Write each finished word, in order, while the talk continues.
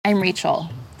I'm Rachel,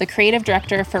 the creative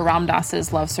director for Ram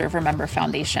Dass's Love Serve Remember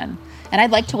Foundation, and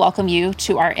I'd like to welcome you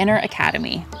to our Inner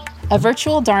Academy, a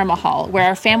virtual Dharma hall where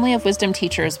our family of wisdom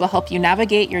teachers will help you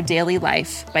navigate your daily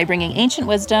life by bringing ancient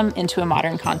wisdom into a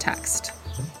modern context.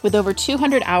 With over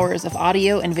 200 hours of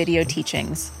audio and video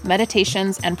teachings,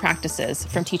 meditations, and practices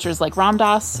from teachers like Ram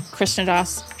Dass, Krishna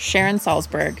Das, Sharon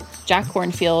Salzberg, Jack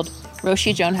Kornfield,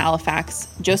 Roshi Joan Halifax,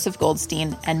 Joseph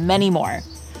Goldstein, and many more,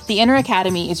 the Inner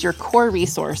Academy is your core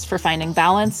resource for finding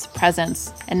balance,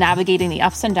 presence, and navigating the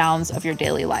ups and downs of your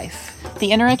daily life.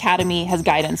 The Inner Academy has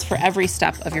guidance for every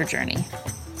step of your journey.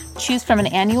 Choose from an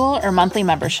annual or monthly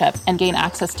membership and gain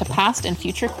access to past and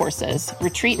future courses,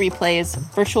 retreat replays,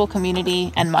 virtual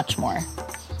community, and much more.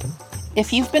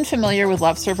 If you've been familiar with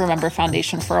Love Serve Remember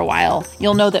Foundation for a while,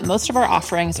 you'll know that most of our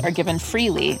offerings are given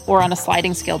freely or on a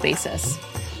sliding scale basis.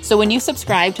 So when you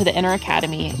subscribe to the Inner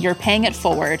Academy, you're paying it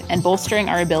forward and bolstering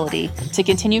our ability to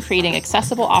continue creating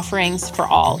accessible offerings for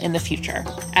all in the future,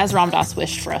 as Ram Dass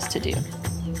wished for us to do.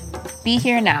 Be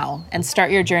here now and start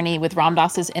your journey with Ram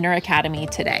Dass's Inner Academy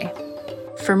today.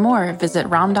 For more, visit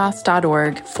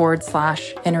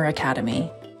ramdass.org/Inner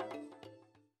Academy.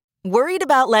 Worried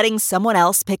about letting someone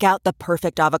else pick out the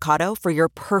perfect avocado for your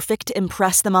perfect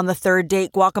impress them on the third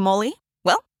date guacamole?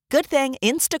 Well, good thing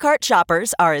Instacart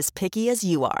shoppers are as picky as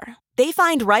you are. They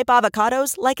find ripe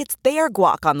avocados like it's their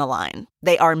guac on the line.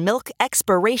 They are milk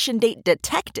expiration date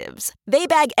detectives. They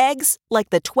bag eggs like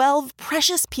the 12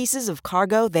 precious pieces of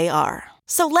cargo they are.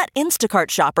 So let Instacart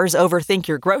shoppers overthink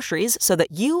your groceries so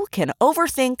that you can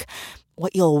overthink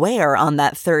what you'll wear on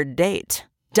that third date.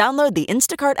 Download the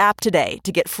Instacart app today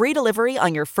to get free delivery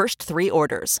on your first 3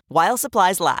 orders, while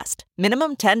supplies last.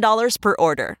 Minimum $10 per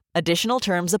order. Additional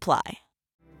terms apply.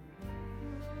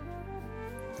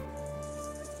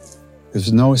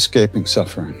 There's no escaping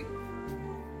suffering.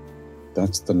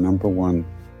 That's the number one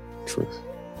truth.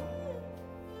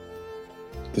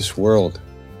 This world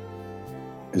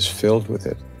is filled with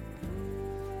it.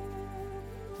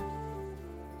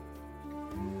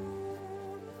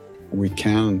 We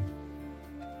can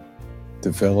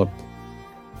develop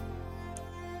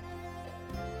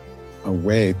a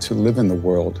way to live in the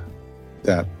world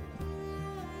that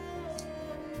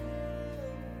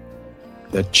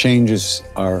changes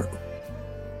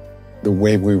the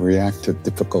way we react to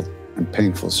difficult and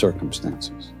painful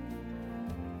circumstances.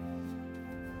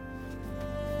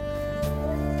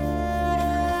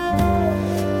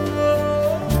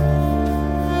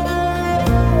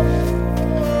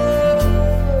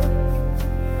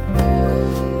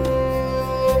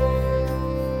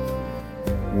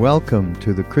 Welcome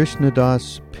to the Krishna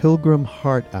Das Pilgrim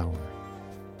Heart Hour.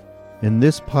 In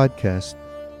this podcast,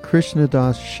 Krishna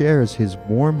Das shares his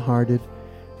warm-hearted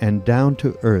and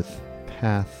down-to-earth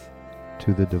path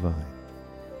to the divine.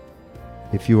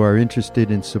 If you are interested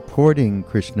in supporting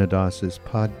Krishna Das's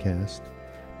podcast,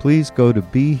 please go to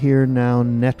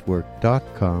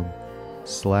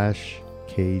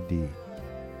BeHereNowNetwork.com/KD.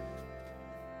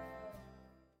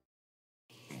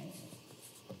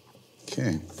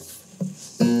 Okay.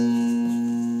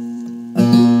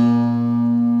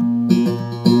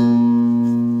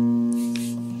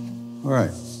 All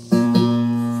right.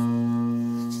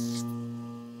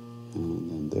 And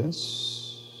then this.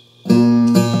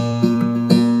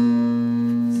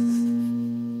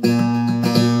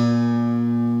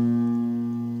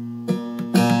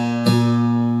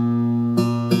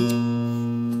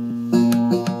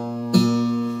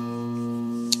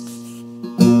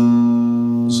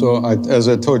 So, as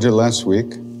I told you last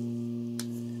week,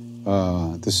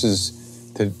 this is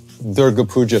the Durga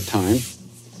Puja time.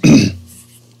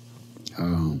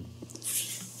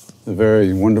 A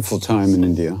very wonderful time in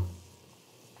India,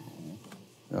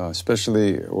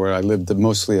 especially where I lived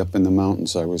mostly up in the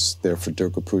mountains. I was there for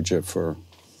Durga Puja the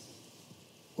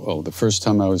first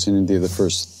time I was in India, the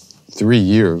first 3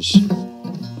 years.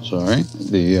 I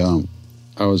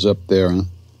was up there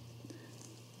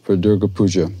for Durga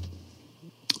Puja.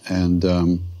 And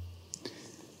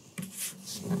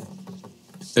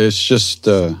it's just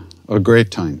a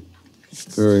great time,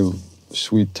 very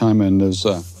sweet time. And there's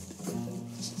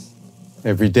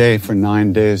every day for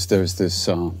 9 days, there's this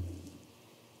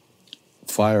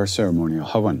fire ceremony, a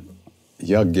havan,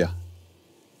 yagya.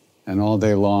 And all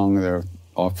day long, they're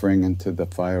offering into the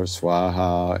fire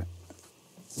swaha,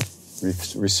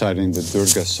 reciting the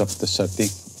Durga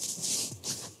Saptasati.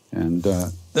 And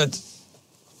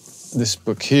this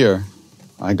book here,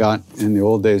 I got in the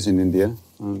old days in India.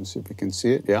 Let's see if you can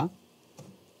see it, yeah?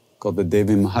 Called the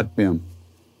Devi Mahatmyam.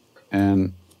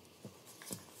 And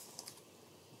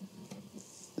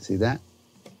see that?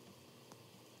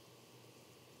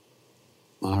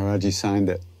 Maharaji signed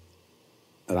it.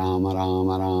 Rama,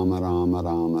 Rama, Rama, Rama,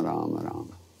 Rama, Rama,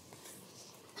 Rama.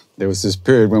 There was this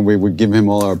period when we would give him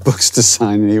all our books to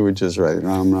sign, and he would just write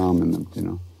Ram, Ram in them, you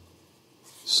know.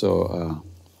 So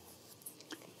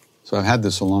I've had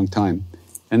this a long time.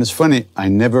 And it's funny, I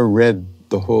never read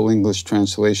the whole English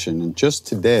translation. And just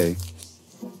today,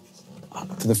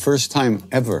 for the first time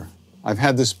ever, I've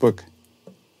had this book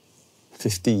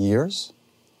 50 years?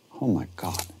 Oh my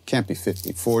God, it can't be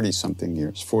 50, 40-something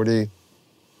years,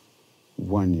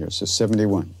 41 years, so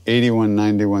 71, 81,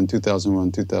 91,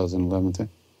 2001, 2011,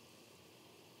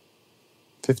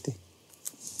 50.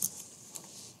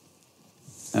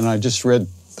 And I just read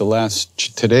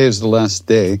today is the last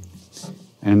day,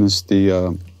 and it's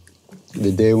the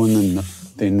day when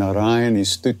the Narayani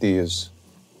Stuti is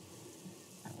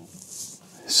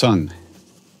sung.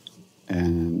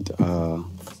 And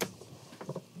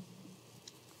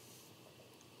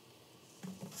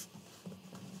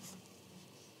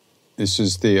this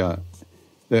is the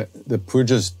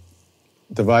puja's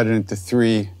divided into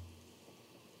three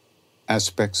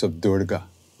aspects of Durga,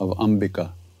 of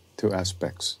Ambika, three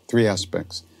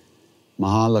aspects.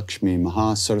 Mahalakshmi,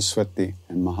 Mahasaraswati,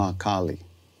 and Mahakali.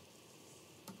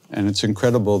 And it's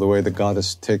incredible the way the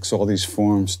goddess takes all these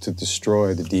forms to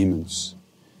destroy the demons.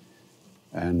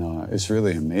 And it's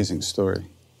really an amazing story.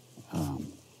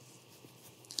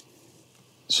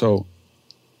 So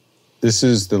this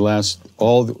is the last,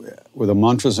 with the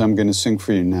mantras I'm going to sing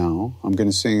for you now. I'm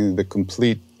going to sing the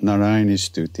complete Narayani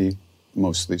Stuti,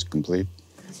 mostly complete.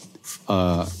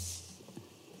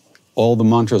 All the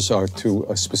mantras are to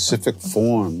a specific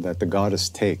form that the goddess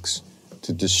takes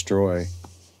to destroy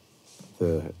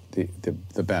the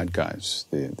bad guys,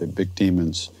 the big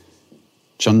demons.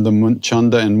 Chanda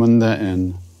and Munda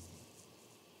and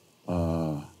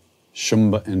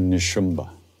Shumba and Nishumba.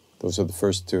 Those are the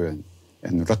first two.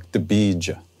 And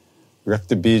Raktabija.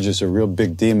 Raktabija is a real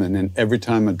big demon, and every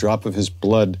time a drop of his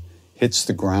blood hits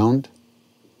the ground,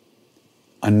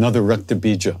 another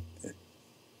Raktabija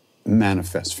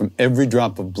manifests. From every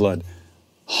drop of blood,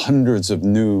 hundreds of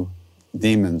new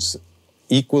demons,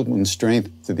 equal in strength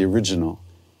to the original,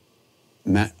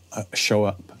 show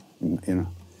up, you know.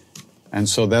 And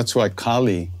so that's why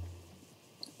Kali,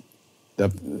 the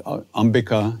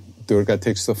Ambika, Durga,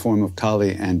 takes the form of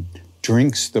Kali and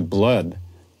drinks the blood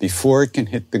before it can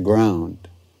hit the ground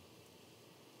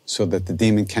so that the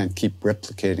demon can't keep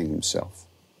replicating himself.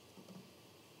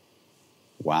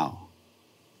 Wow.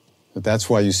 But that's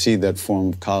why you see that form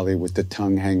of Kali with the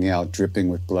tongue hanging out, dripping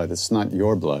with blood. It's not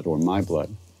your blood or my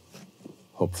blood,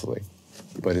 hopefully,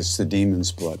 but it's the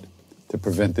demon's blood to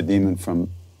prevent the demon from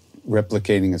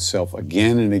replicating itself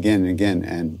again and again and again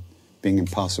and being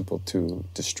impossible to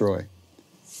destroy.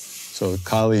 So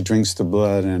Kali drinks the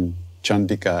blood, and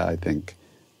Chandika, I think,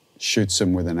 shoots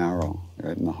him with an arrow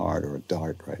right in the heart, or a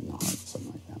dart right in the heart,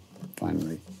 something like that.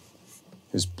 Finally,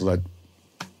 his blood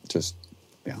just,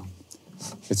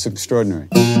 it's extraordinary.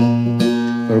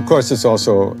 But of course, it's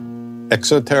also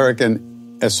exoteric and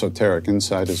esoteric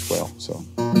inside as well.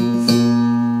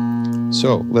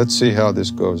 So let's see how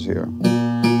this goes here.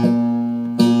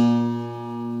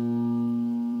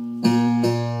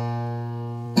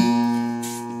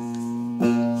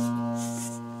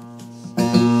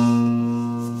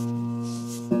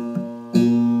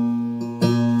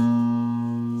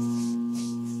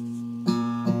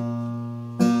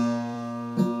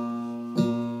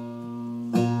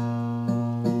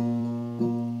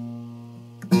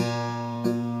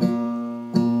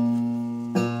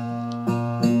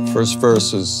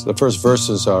 The first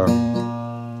verses are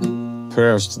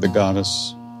prayers to the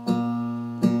goddess.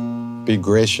 Be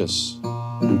gracious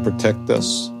and protect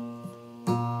us,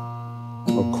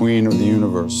 O Queen of the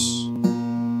universe.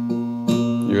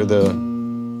 You're the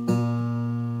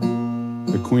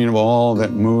Queen of all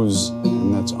that moves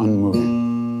and that's unmoving.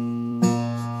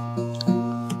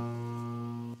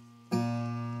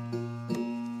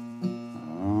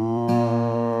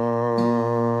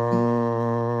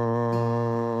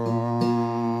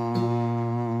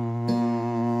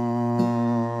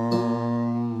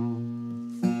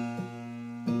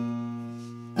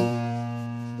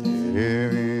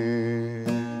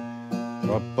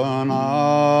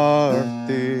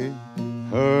 Prapanarti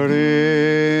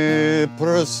Hari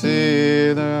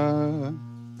Prasida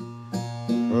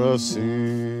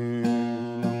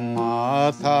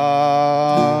Mata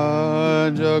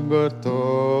Jagato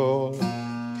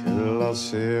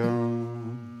Kilasya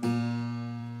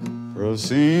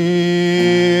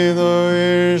Prasida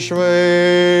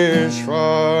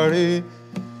Vishveshwari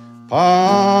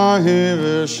Pahi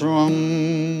Vishwam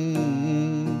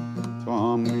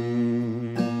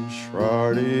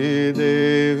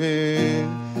Devi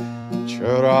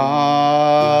Chara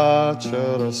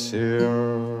Charasya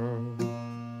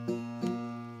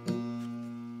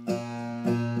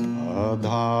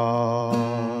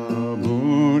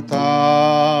Adhamuta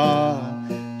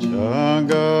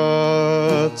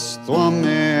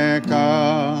Jagat-Swameka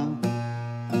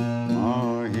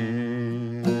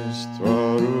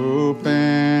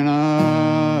Mahistvarupena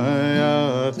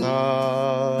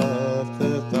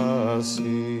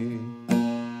Yatatasi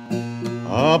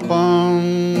Apam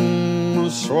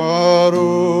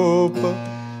Swarupa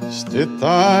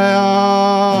Stitaya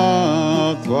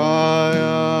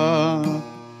Tvaya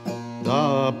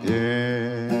Dapyate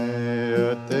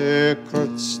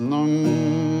Kritsnam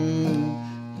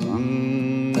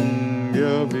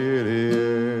Angyavirye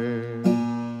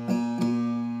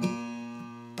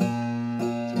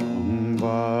Tvam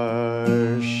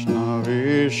Vaishnavi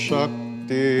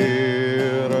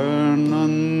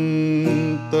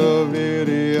Shaktirananta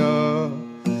Virya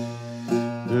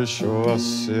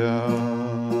Vishwasya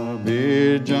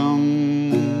Bijam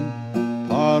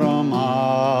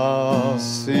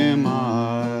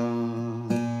Paramasimaya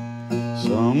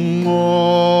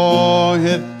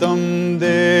Sammohitam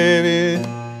Devi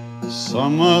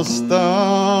Samastam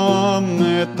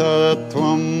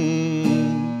Etatvam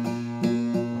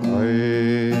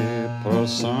Ai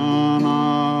Prasana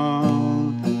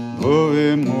Bhuvi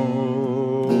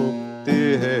Mukti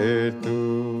Hetu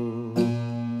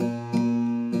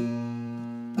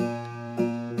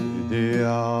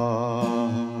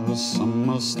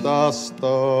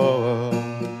Samastasthava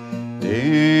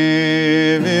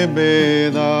Devi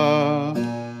Veda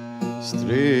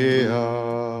Striya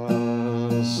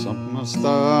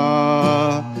Samasta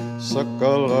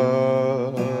Sakala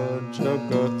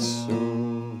Jagatsu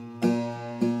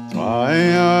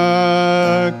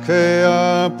Tvaya Kaya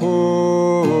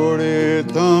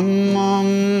Puritam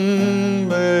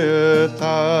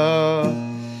Ambeta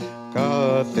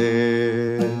Kate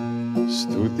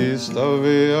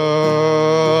Stuti-stavya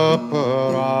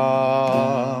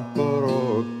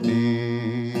paraparokti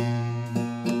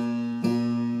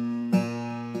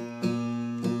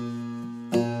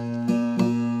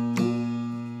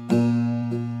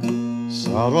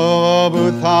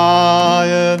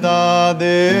Sarvabhutaya da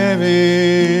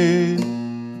Devi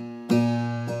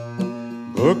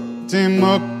Bhukti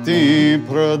Mukti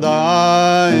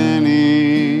Pradayani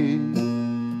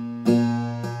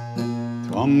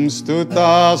Tvam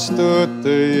Stuta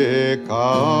Stutayeka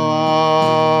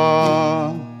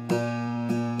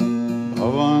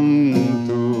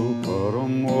Bhavantu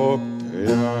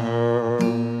Paramoktayah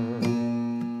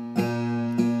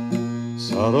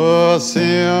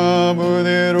Sarvasya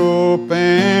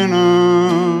Buddhirupena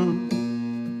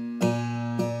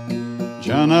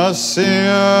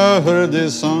Janasya Hridi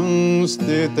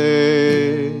Samstite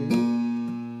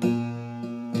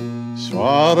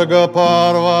Svarga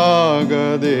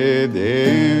Parvagade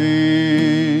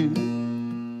Devi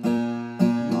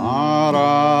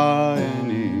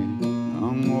Narayani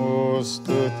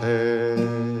Namostute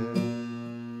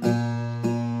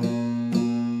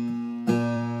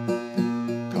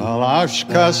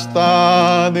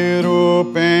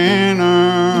Kalashkastadirupena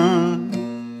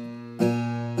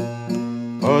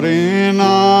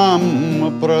Parinam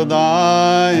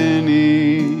Pradayani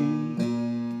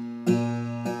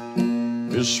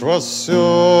Vishwasya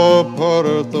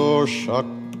Parato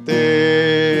Shakti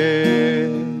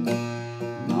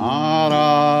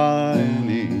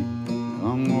Narayani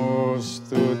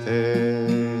Namostute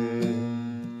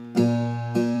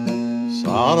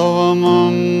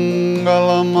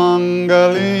Sarvamangala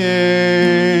Mangalye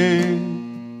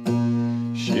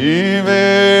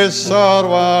Shive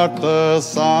Sarvartha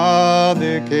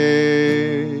Sadike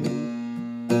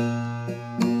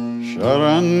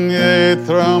Sharanye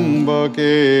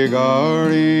Trambake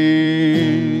Gauri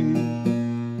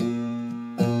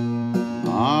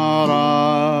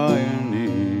Narayani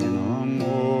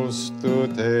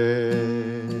Namostute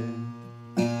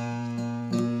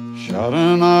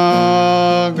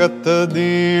Sharanagata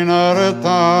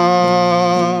Dinartha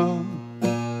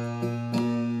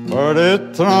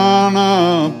Paritrana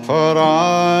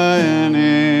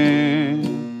Parayane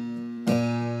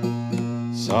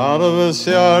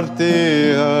Sarvasyarti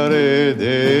Hare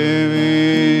Devi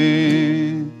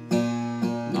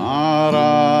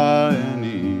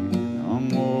Narayani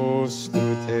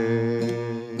Namostute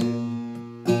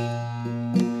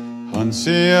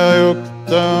Hansya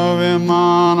Yukta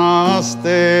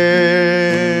Vimanaste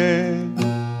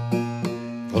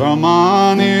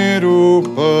Pramani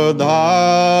Rupa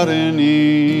Dharini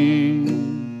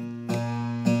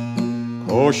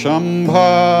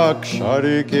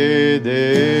Koshambhaksharike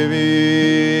Devi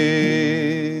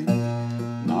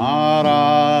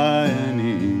Narayani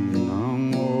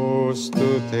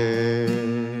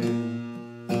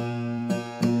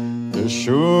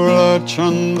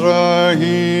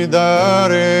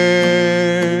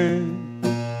Chandrahidare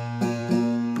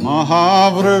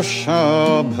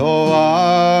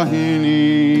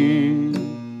Mahavrushabhavahini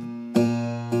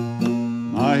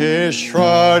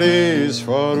Maheshwari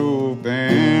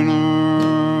Swarupena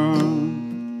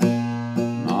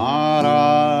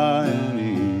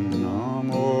Narayani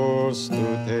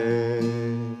Namostute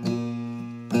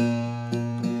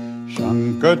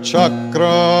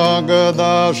Shankachakra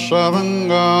Gada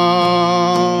Sharanga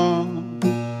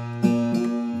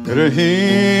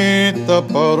Grihita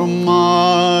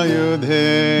Paramayudhe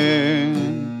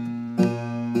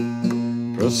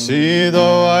Prasida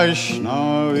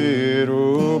Vaishnavi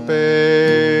Rupe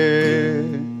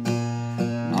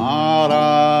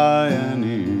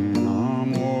Narayani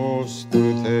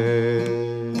Namostute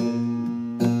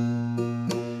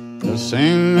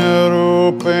Singha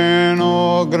Rupeno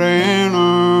Grena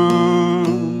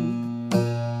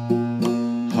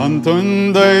Hantun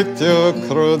Daitya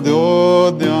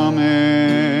Krodyodyame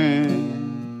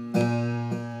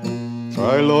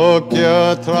Trailokya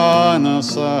Trana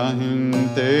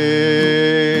Sahinte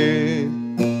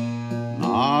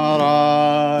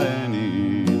Narayani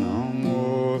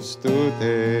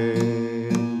Namostute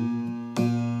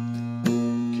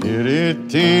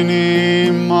Kiritini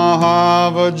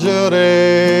Mahavajare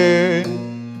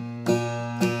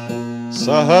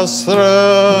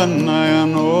Sahasra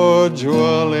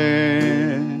Nayanojwale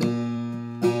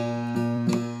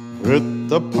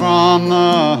Vritta Prana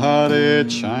Hare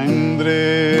Chandre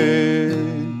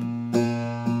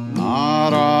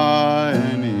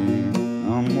Narayani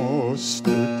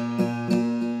Namostute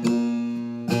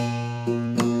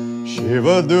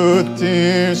Shivaduti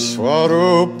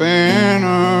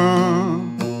Swarupena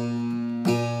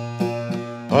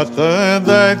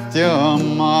Patadaitya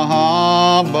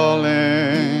Mahabale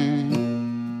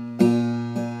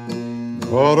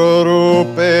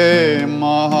Ghorarupe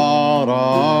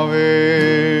Maharave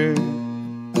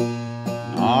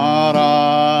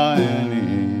Narayani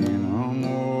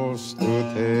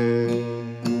Namostute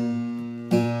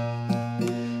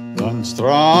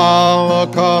Danstrala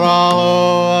Karala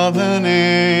Vadane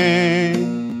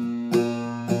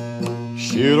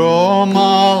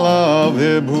Shiromala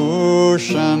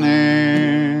Vibhushane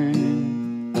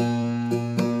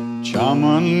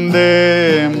Chamande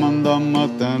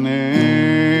Mandamatane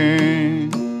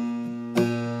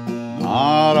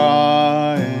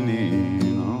Narayani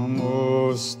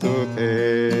Namostute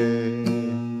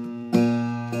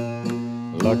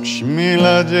Lakshmi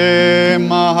Laje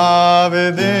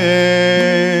Mahavide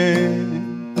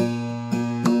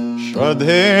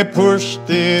Shradhe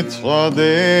Pushti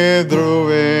Tvade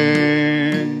Dhruve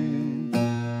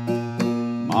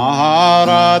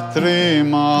Maharatri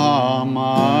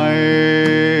Mahamaye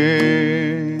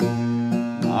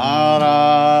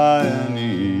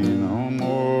Narayani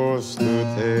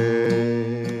Namostute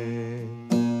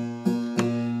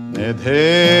Nidhe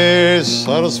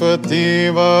Saraswati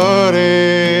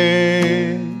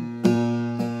Vare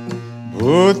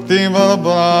Bhuti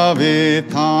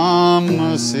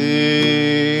Vabhavitamasi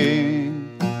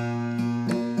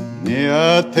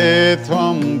Niyate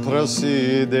Tvam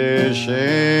Prasideshe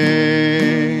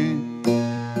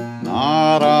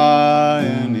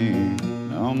Narayani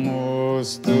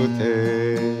Namostute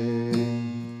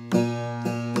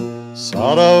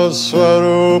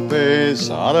Saraswarupe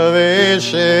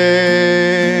Sarveshe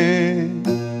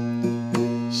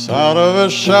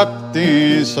Sarvashakti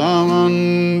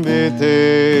Samanvite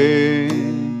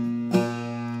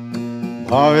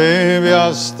Bhave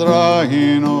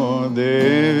Vyastrahino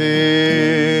Devi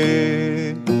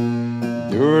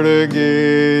Durge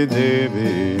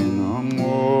Devi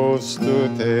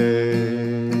Namostute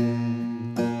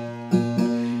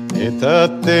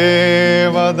Etate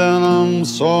Vadanam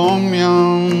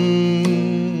Somyam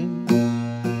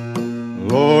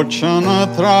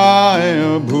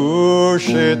Lochanatraya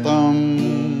Bhushitam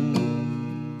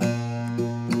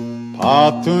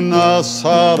Patuna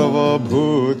Sarva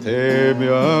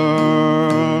Bhutebhya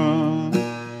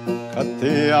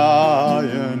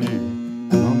Katyayani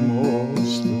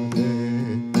Namostute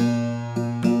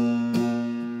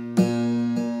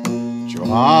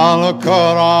Jvala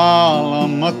Karala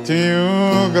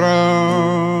Matyugra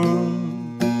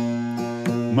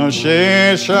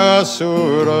Mashesha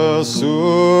Sura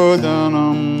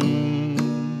Sudanam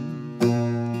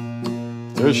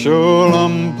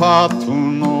Tishulam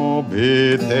Patuno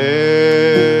Bhite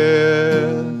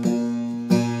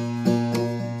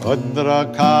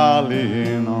Bhadrakali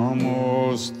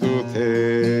Namostute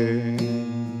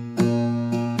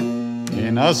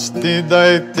Inasti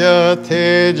Daitya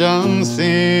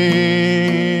Tejansi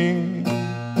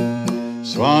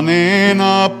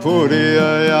Svanena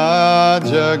Puriyaya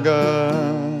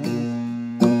Jagat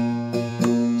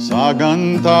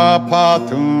Saganta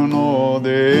Patuno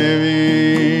Devi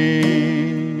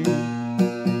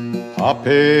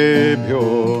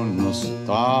Apebhyo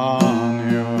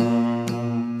Nastanya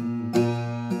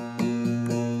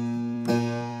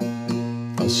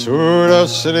Asura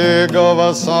Sri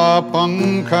Gavasa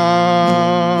Pankha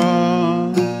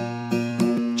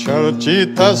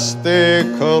Charchitaste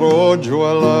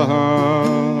Karojwalaha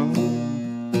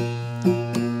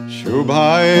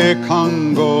Shubhaye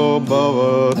Khango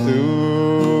Bhavatu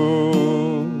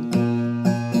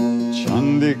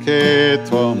Chandike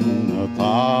Tvam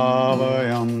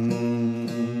Natavayam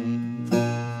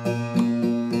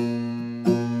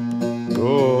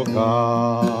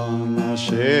Lokana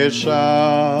Shesha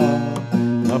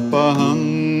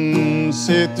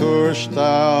Napahansi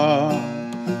Tushta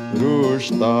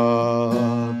Rushta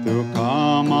tu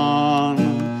kaman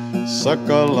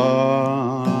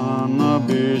sakalan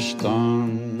abishtan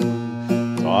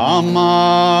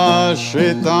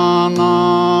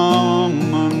Tvamashritanam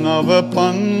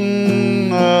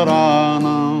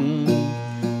navapannaranam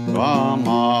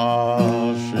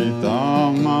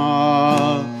Tvamashritama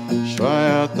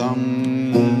shvayatam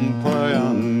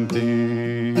prayanti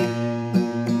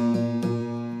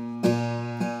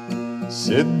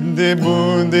Siddhi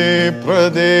Buddhi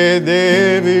Prade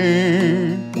Devi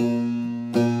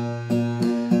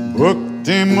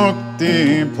Bhukti Mukti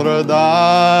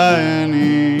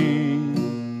Pradayani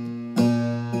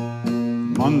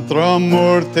Mantra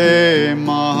Murte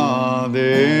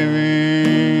Mahadevi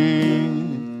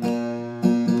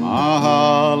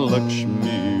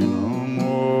Mahalakshmi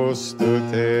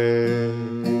Namostute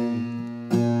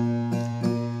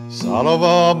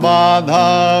Sarva Badha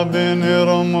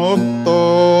Vinirmukto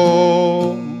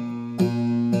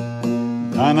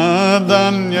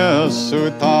Dhanadanya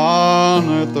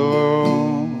Sutanato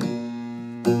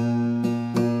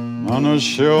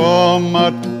Manushyo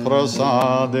Mat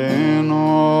Prasadeno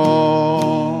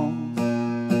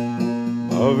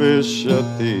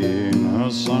Bhavishyati na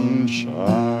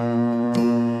sanshaya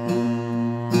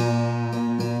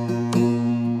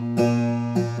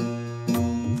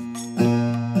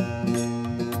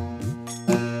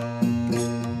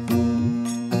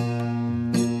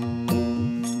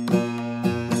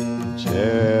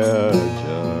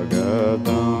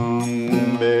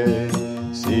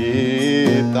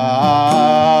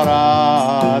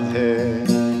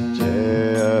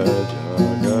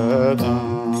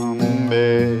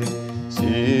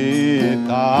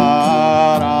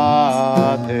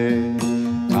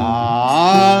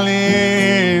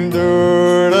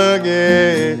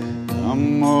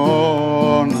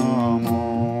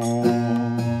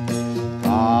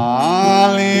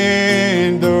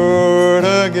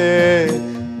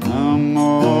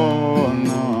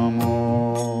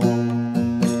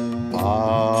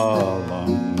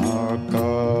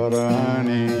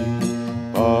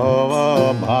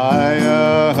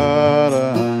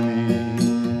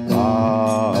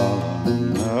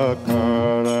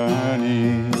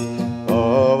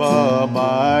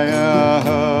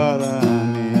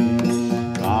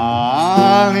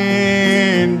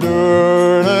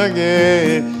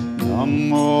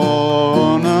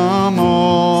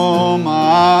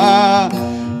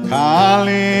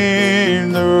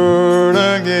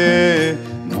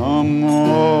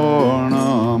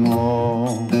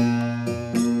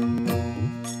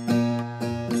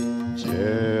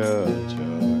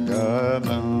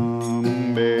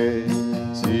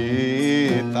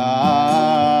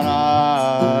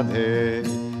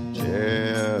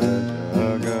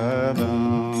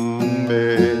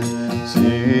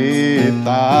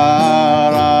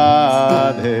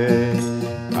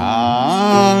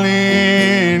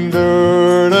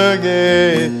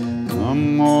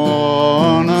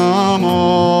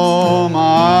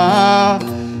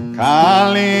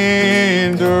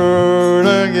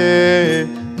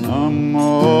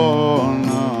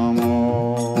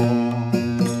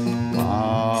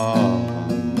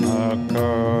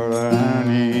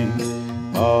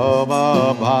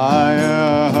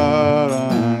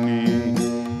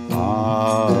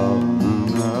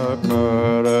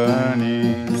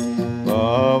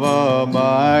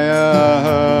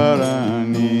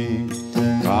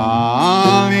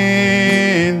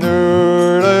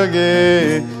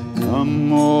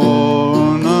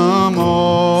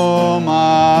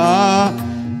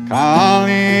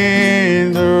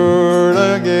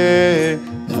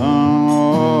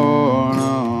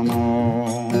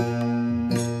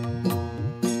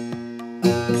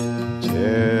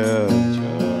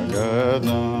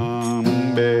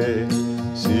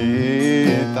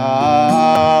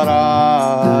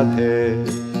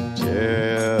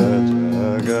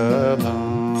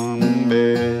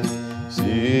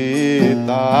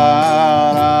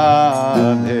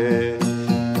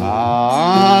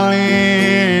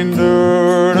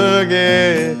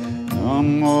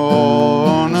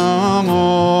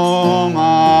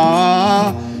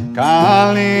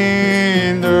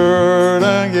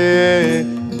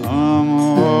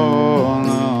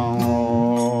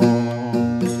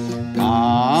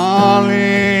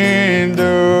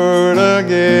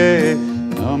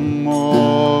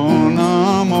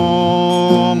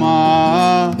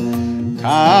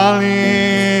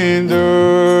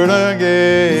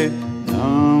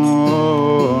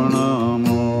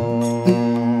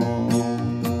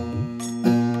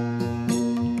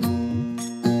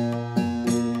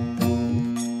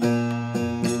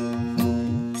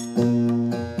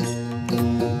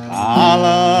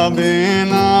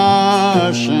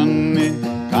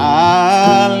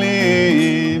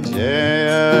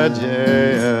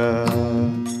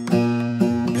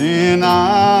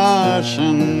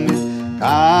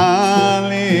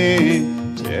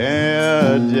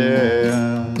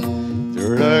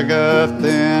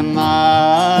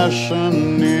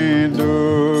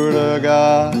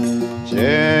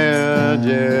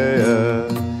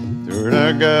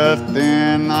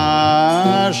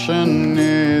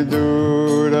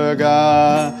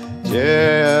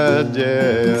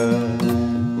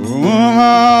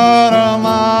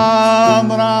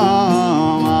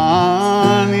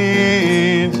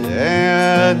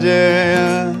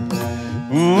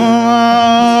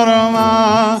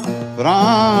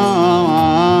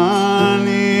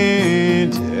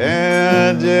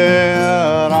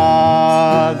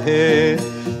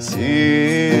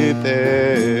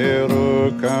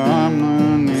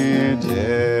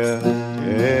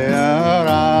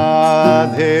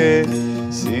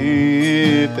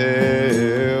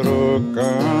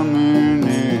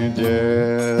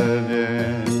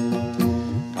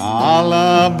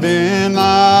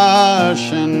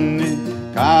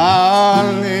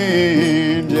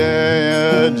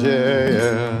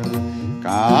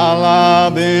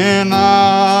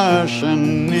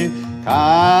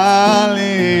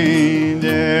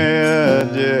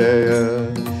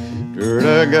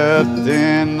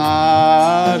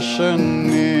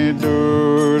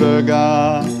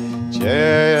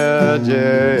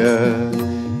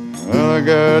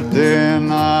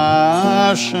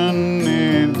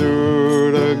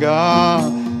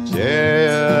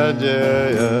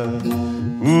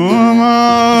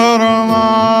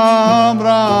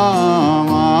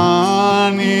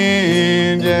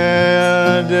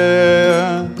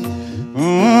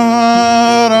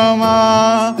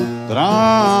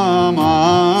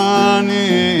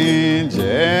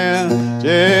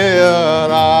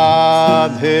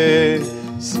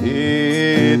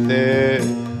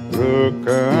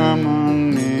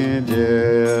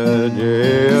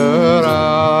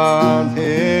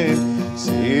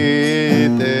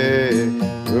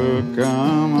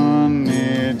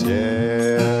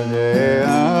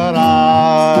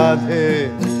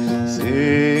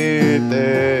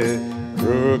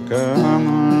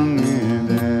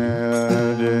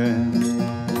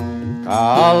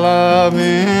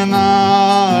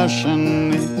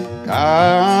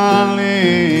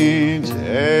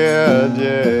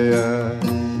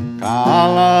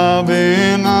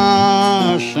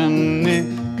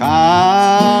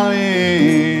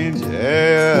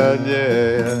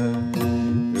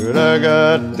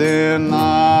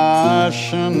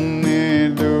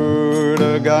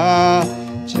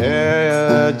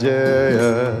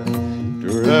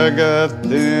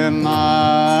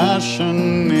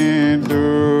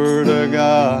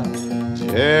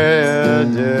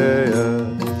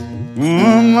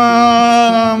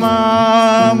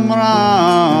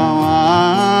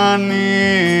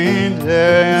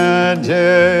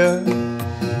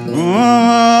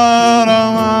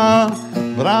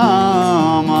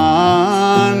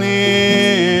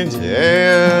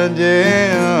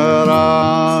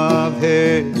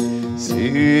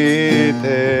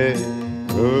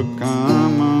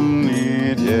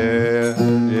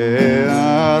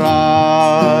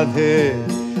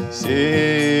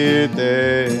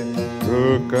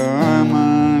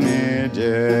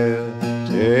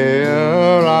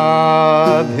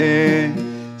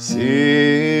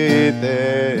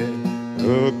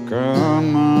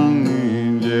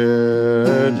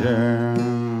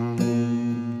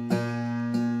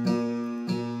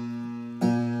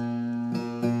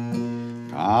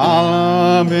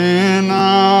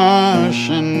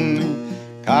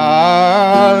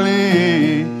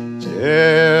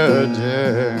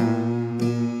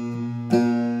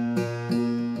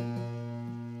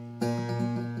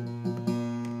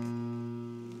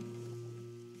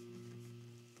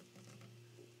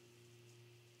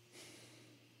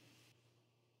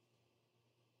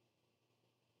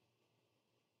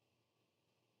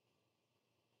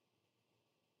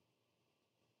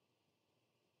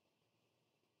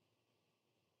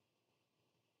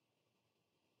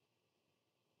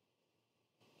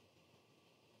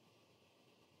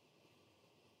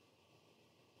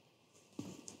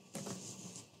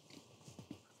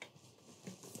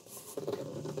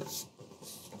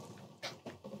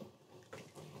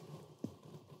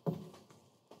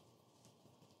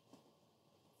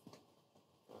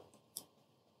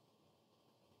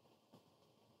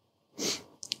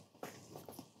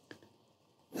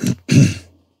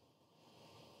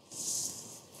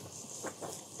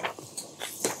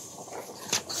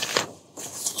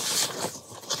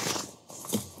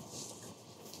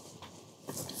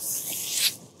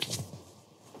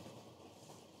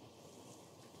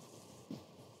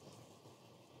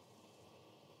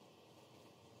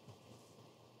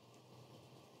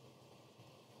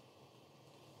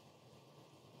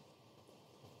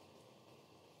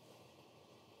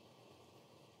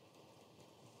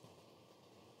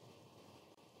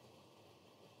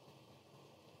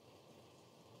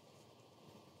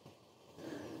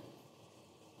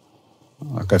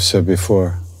Like I've said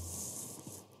before,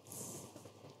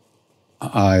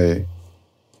 I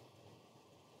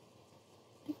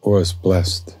was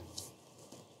blessed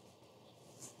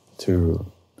to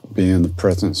be in the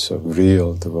presence of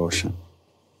real devotion,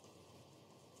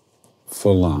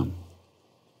 full on,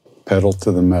 pedal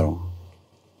to the metal,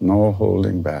 no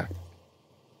holding back.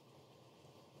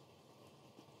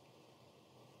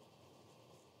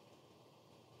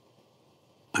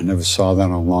 I never saw that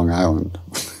on Long Island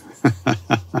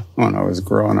when I was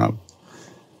growing up.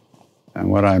 And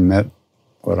what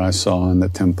I saw in the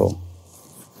temple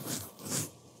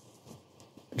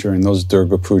during those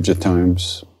Durga Puja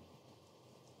times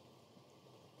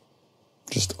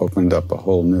just opened up a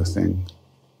whole new thing,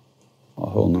 a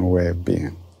whole new way of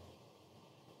being.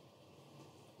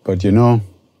 But you know,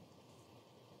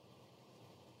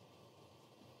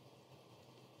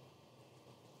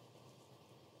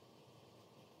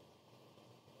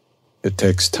 it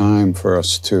takes time for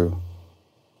us to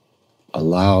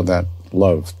allow that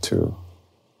love to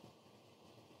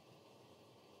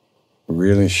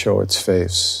really show its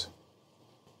face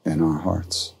in our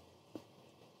hearts.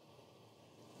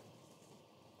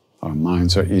 Our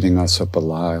minds are eating us up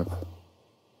alive.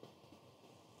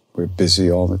 We're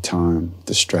busy all the time,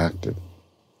 distracted.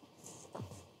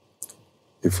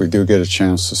 If we do get a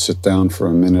chance to sit down for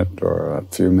a minute or a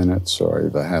few minutes or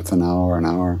either half an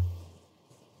hour,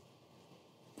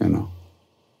 you know,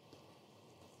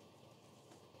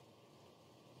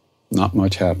 not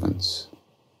much happens.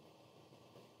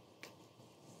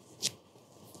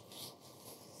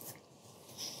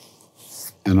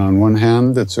 And on one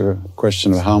hand, it's a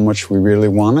question of how much we really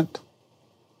want it.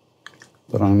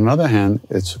 But on another hand,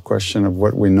 it's a question of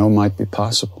what we know might be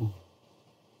possible.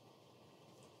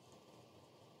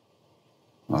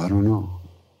 I don't know.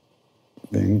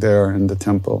 Being there in the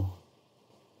temple,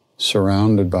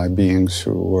 surrounded by beings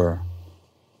who were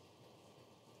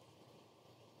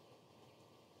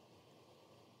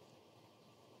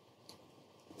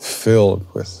filled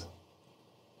with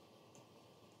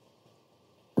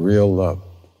real love.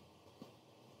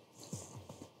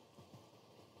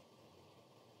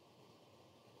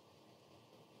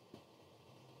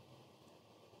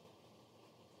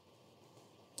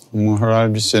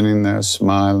 Maharaj is sitting there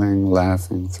smiling,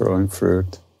 laughing, throwing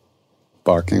fruit,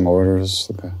 barking orders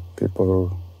to the people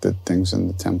who did things in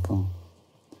the temple.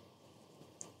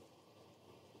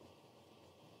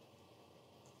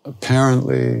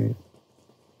 Apparently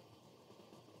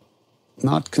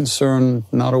not concerned,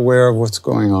 not aware of what's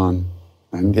going on,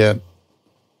 and yet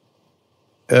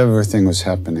everything was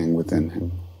happening within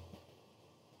him.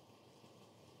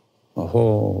 The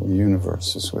whole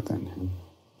universe is within him.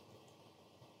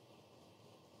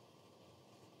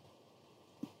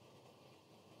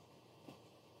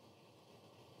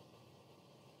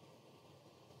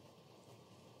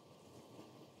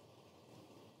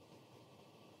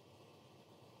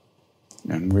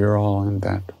 And we're all in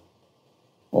that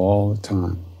all the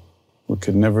time. We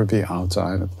could never be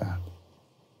outside of that.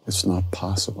 It's not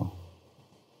possible.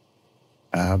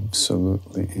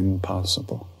 Absolutely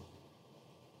impossible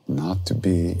not to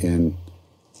be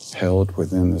held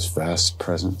within this vast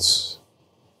presence.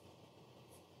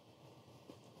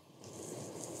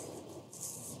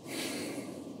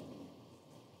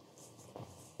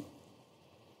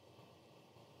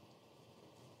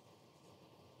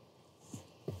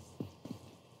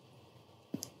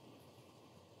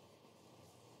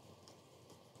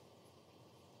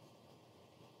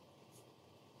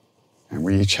 And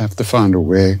we each have to find a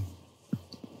way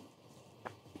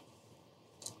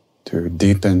to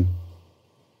deepen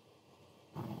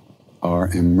our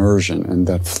immersion in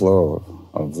that flow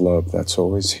of love that's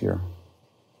always here.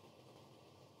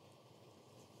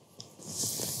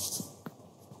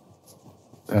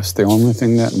 That's the only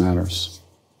thing that matters.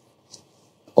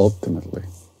 Ultimately,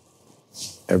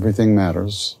 everything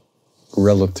matters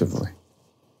relatively.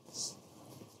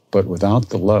 But without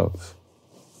the love,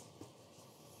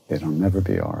 it'll never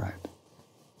be all right.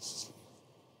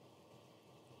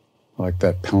 Like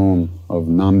that poem of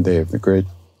Namdev, the great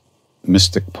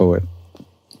mystic poet.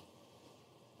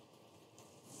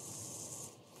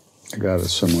 I got it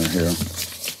somewhere here.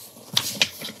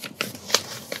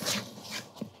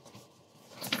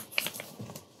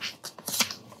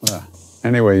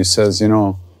 Anyway, he says, you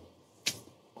know,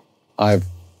 I've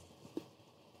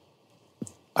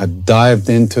dived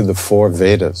into the 4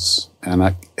 Vedas and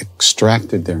I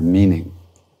extracted their meaning.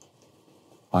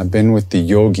 I've been with the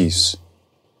yogis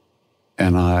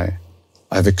and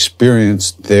I've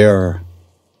experienced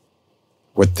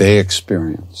what they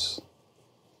experience.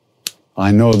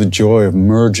 I know the joy of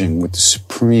merging with the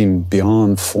supreme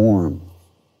beyond form.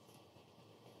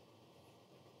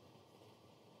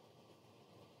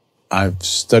 I've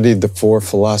studied the 4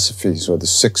 philosophies or the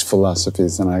 6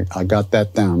 philosophies, and I got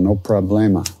that down, no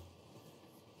problema.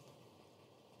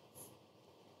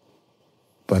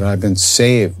 But I've been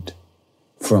saved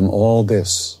from all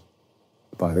this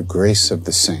by the grace of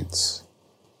the saints.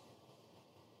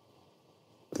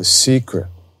 The secret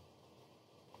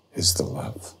is the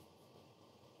love.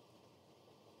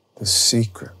 The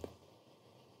secret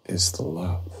is the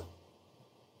love.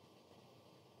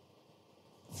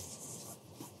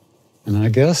 And I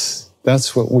guess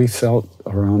that's what we felt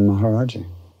around Maharaji.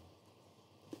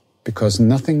 Because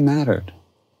nothing mattered.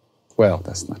 Well,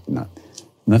 that's not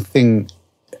nothing.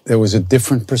 There was a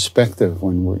different perspective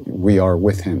when we are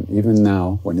with him. Even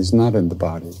now, when he's not in the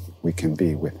body, we can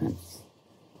be with him.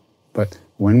 But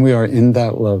when we are in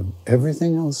that love,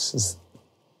 everything else is,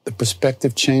 the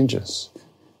perspective changes.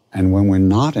 And when we're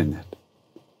not in it,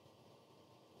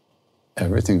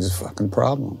 everything's a fucking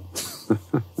problem.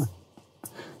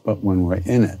 But when we're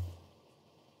in it,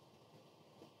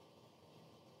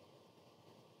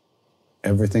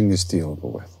 everything is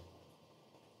dealable with.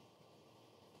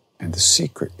 And the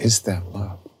secret is that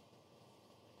love.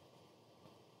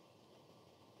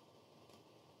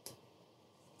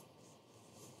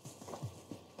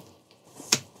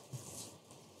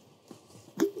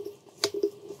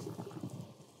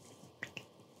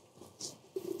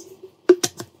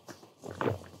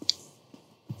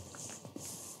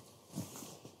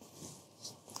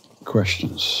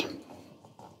 Questions?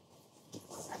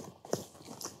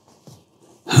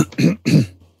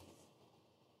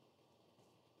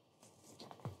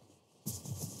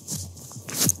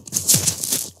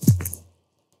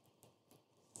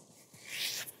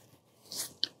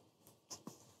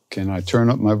 Can I turn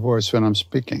up my voice when I'm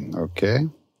speaking? Okay.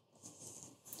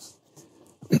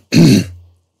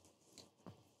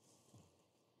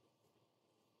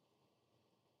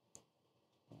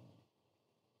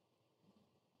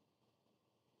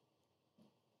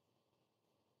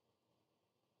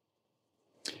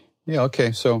 Yeah,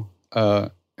 okay. So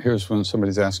here's when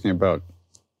somebody's asking about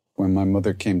when my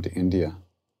mother came to India.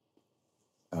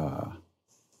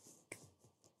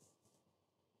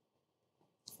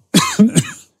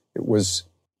 It was,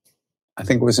 I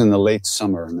think it was in the late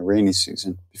summer, in the rainy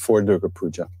season, before Durga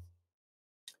Puja.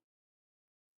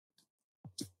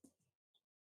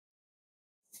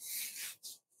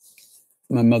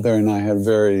 My mother and I had a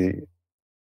very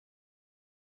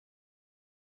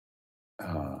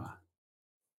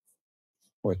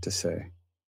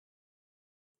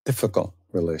difficult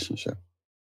relationship.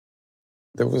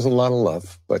 There was a lot of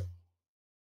love, but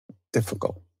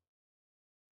difficult,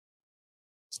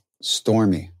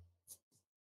 stormy.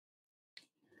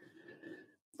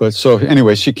 But so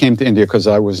anyway, she came to India because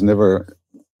I was never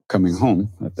coming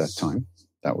home at that time.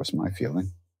 That was my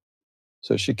feeling.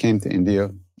 So she came to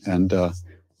India, and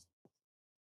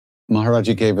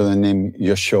Maharaji gave her the name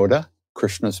Yashoda,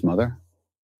 Krishna's mother.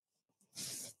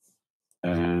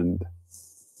 And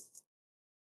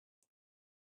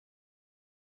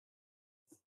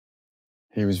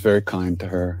he was very kind to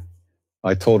her.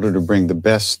 I told her to bring the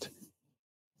best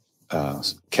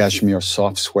cashmere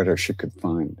soft sweater she could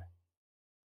find.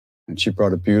 And she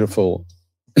brought a beautiful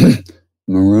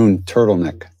maroon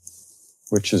turtleneck,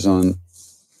 which is on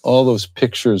all those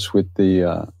pictures with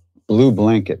the blue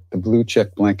blanket, the blue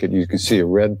check blanket. You can see a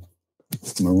red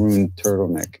maroon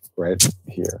turtleneck right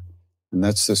here. And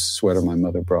that's the sweater my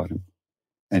mother brought him.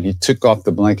 And he took off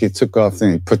the blanket, he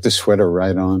put the sweater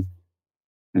right on.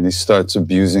 And he starts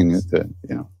abusing it,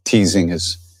 teasing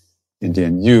his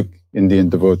Indian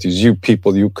devotees. You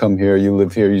people, you come here, you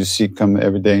live here, come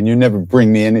every day, and you never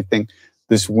bring me anything.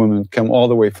 This woman come all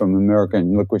the way from America,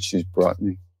 and look what she's brought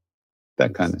me.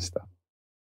 That kind of stuff.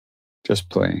 Just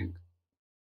playing.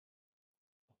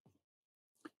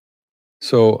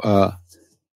 So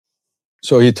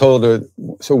he told her,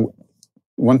 so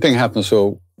one thing happened.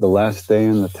 So the last day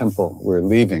in the temple, we're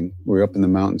leaving. We're up in the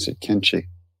mountains at Kenchi.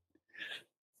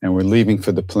 And we're leaving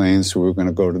for the plains, so we were going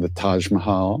to go to the Taj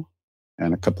Mahal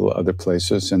and a couple of other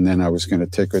places, and then I was going to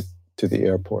take her to the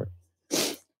airport.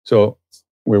 So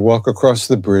we walk across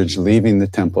the bridge, leaving the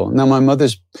temple. Now, my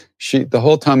mother's, the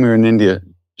whole time we were in India,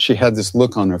 she had this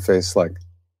look on her face like,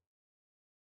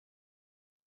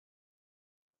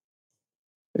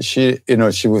 she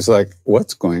was like,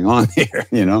 what's going on here,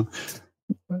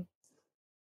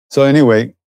 So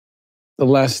anyway, the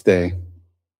last day,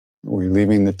 we're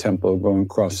leaving the temple, going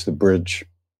across the bridge.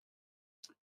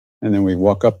 And then we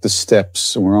walk up the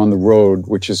steps, and we're on the road,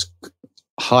 which is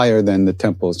higher than the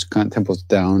temple. Temple's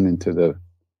down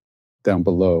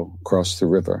below, across the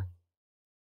river.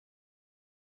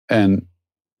 And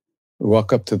we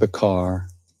walk up to the car,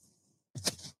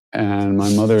 and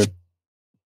my mother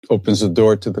opens the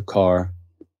door to the car,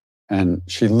 and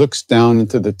she looks down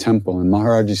into the temple, and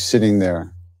Maharaji is sitting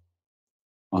there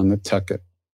on the tucket.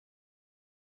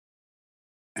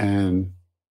 And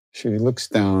she looks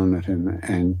down at him,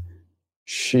 and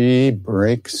she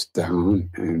breaks down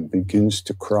and begins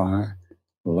to cry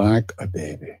like a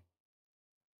baby,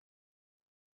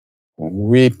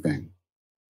 weeping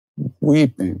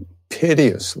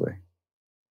piteously,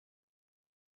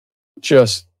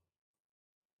 just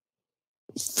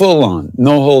full on,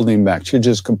 no holding back. She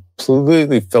just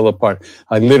completely fell apart.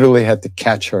 I literally had to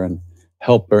catch her and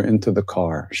help her into the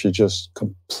car. She just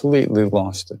completely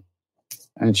lost it.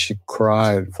 And she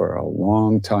cried for a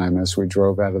long time as we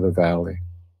drove out of the valley.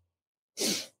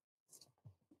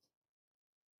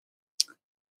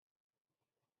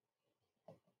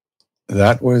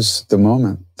 That was the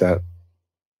moment that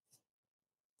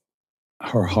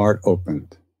her heart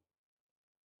opened.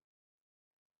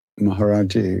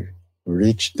 Maharaji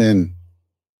reached in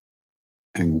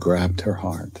and grabbed her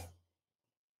heart.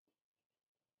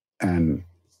 And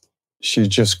she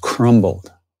just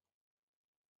crumbled.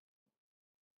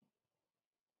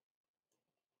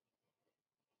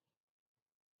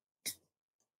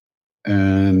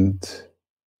 And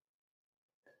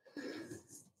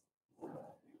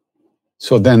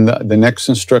so then the next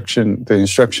instruction, the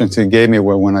instructions he gave me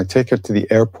were, when I take her to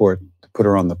the airport to put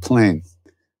her on the plane,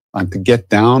 I'm to get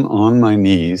down on my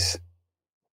knees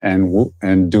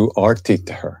and do arti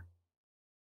to her.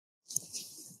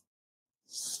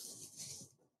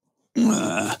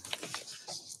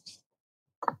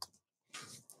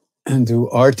 And do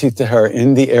arti to her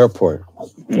in the airport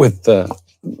with the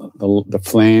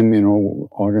flame,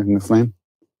 ordering the flame.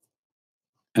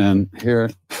 And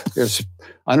here's,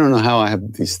 I don't know how I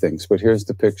have these things, but here's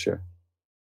the picture.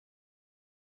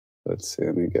 Let's see,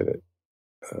 let me get it.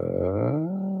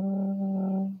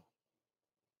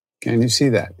 Can you see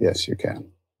that? Yes, you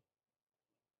can.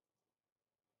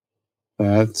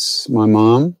 That's my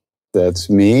mom. That's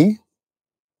me.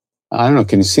 I don't know,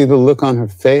 can you see the look on her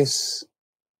face?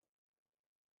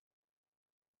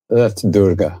 That's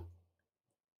Durga.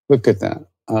 Look at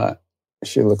that.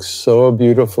 She looks so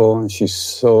beautiful, and she's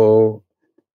so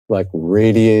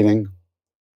radiating.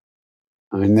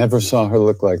 I never saw her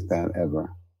look like that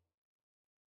ever.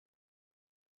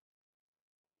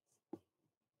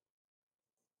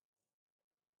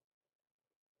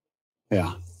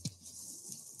 Yeah.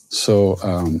 So,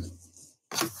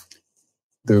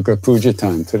 Durga Puja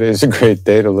time. Today is a great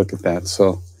day to look at that.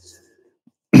 So,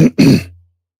 and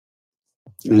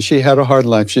she had a hard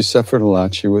life. She suffered a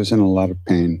lot. She was in a lot of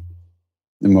pain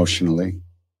emotionally.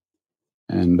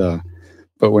 And,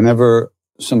 but whenever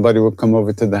somebody would come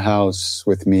over to the house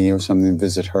with me or something,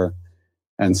 visit her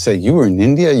and say, "You were in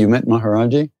India, you met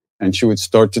Maharaji?" And she would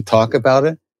start to talk about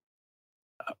it.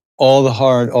 All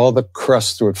the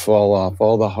crust would fall off,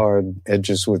 all the hard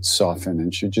edges would soften,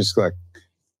 and she'd just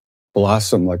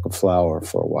blossom like a flower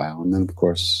for a while. And then, of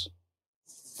course,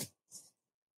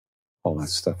 all that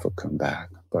stuff would come back.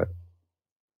 But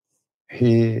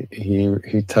he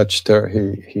touched her.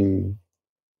 He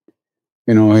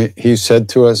said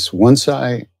to us, "Once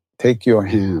I take your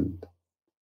hand,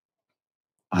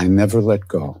 I never let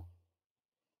go,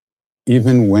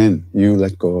 even when you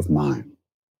let go of mine."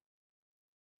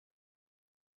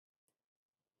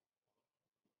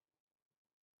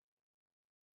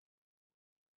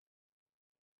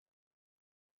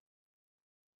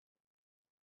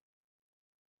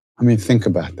 I mean, think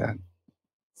about that.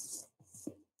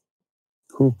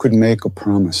 Who could make a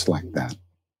promise like that?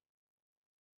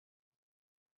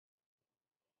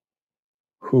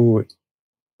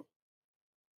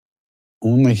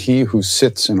 Only he who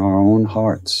sits in our own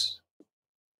hearts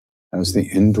as the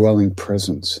indwelling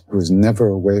presence, who is never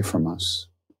away from us.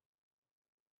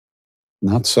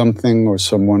 Not something or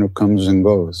someone who comes and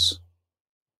goes,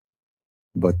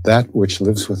 but that which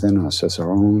lives within us as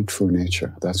our own true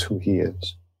nature. That's who he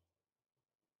is.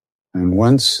 And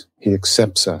once he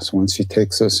accepts us, once he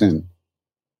takes us in,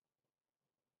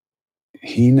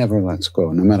 he never lets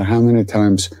go. No matter how many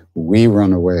times we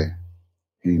run away,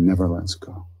 he never lets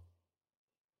go.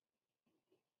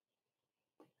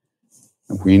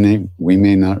 We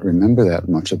may not remember that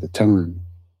much of the time.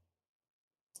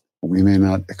 We may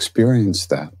not experience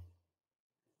that.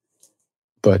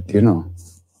 But,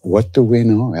 what do we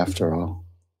know after all?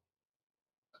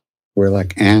 We're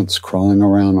like ants crawling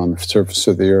around on the surface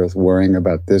of the earth, worrying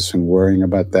about this and worrying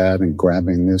about that and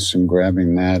grabbing this and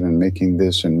grabbing that and making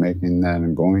this and making that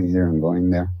and going here and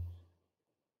going there.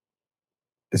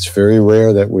 It's very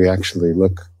rare that we actually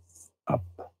look up.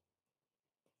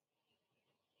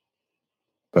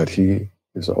 But he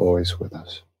is always with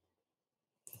us.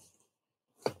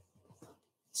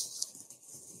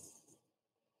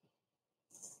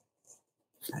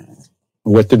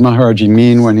 What did Maharaji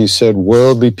mean when he said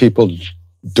worldly people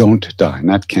don't die,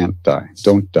 not can't die,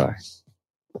 don't die?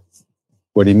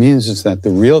 What he means is that the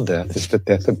real death is the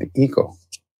death of the ego.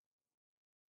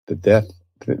 The death,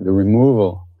 the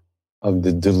removal of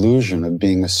the delusion of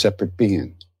being a separate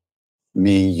being.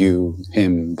 Me, you,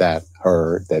 him, that,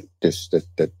 her, that, this,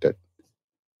 that.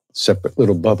 Separate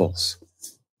little bubbles.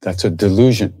 That's a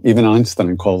delusion. Even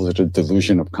Einstein calls it a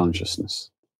delusion of consciousness.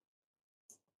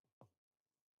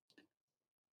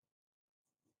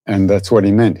 And that's what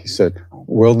he meant. He said,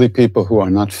 worldly people who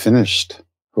are not finished,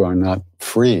 who are not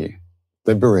free,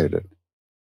 liberated,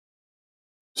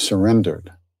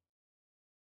 surrendered,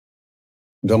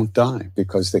 don't die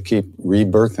because they keep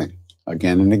rebirthing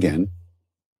again and again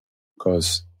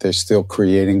because they're still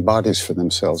creating bodies for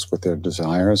themselves with their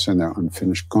desires and their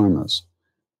unfinished karmas.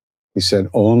 He said,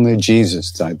 only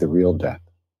Jesus died the real death,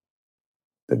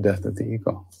 the death of the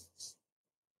ego.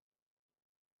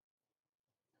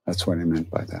 That's what he meant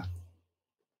by that.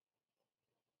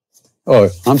 Oh,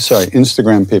 I'm sorry,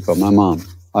 Instagram people, my mom.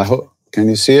 I hope, can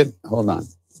you see it? Hold on.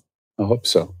 I hope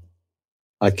so.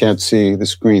 I can't see the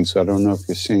screen, so I don't know if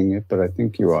you're seeing it, but I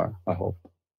think you are, I hope.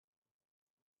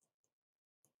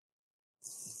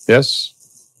 Yes?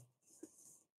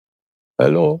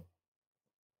 Hello?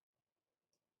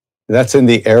 That's in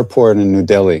the airport in New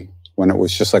Delhi when it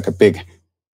was just like a big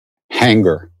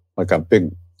hangar, like a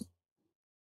big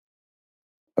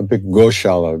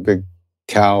goshala, a big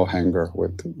cow hangar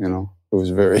with, you know, it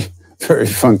was very, very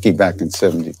funky back in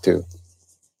 72.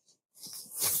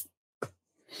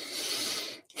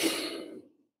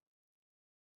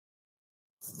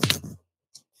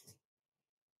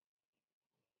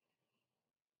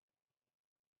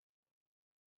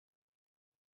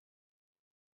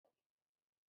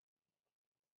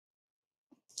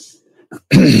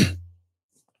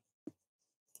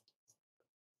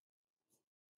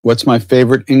 What's my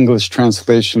favorite English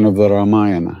translation of the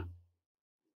Ramayana?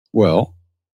 Well,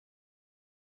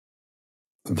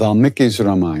 Valmiki's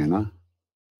Ramayana,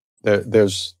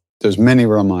 there's many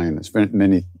Ramayanas,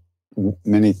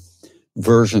 many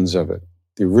versions of it.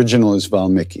 The original is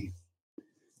Valmiki,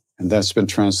 and that's been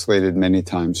translated many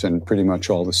times and pretty much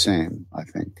all the same, I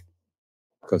think,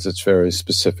 because it's very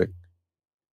specific.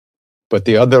 But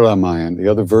the other Ramayana, the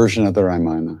other version of the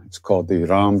Ramayana, it's called the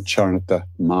Ramcharita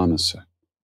Manasa,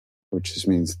 which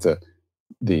means the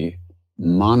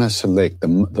Manasa lake, the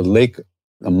lake,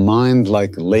 the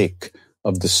mind-like lake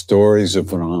of the stories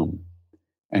of Ram.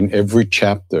 And every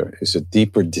chapter is a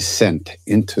deeper descent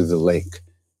into the lake,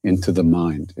 into the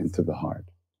mind, into the heart.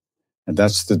 And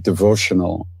that's the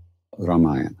devotional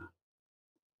Ramayana,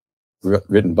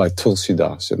 written by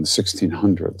Tulsidas in the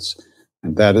 1600s.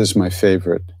 And that is my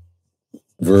favorite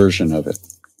version of it.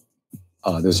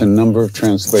 There's a number of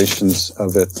translations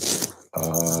of it.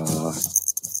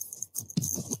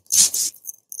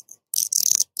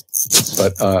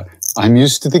 But I'm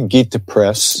used to the Gita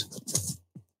Press,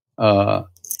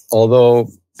 although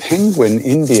Penguin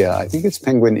India, I think it's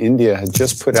Penguin India, had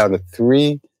just put out a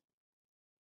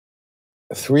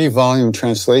three-volume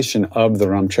translation of the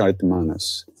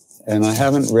Ramcharitamanus, and I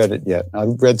haven't read it yet.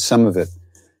 I've read some of it.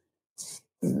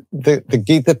 The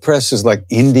Gita Press is like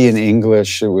Indian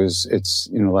English. It's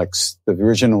you know, like the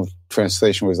original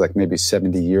translation was like maybe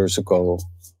 70 years ago,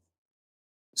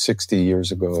 60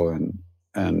 years ago, and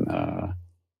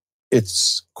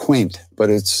it's quaint,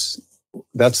 but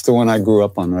that's the one I grew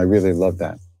up on. I really love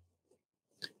that.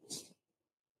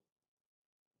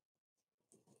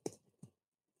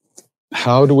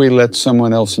 How do we let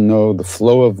someone else know the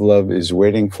flow of love is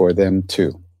waiting for them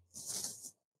too?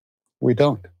 We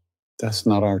don't. That's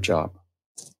not our job.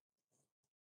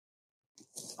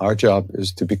 Our job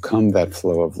is to become that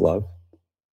flow of love.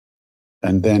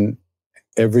 And then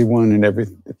everyone and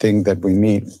everything that we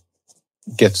meet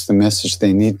gets the message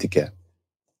they need to get.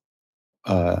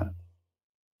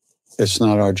 It's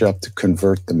not our job to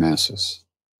convert the masses.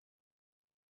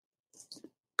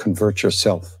 Convert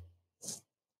yourself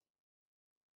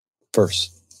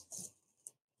first.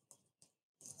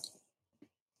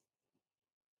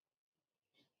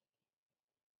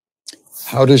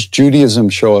 How does Judaism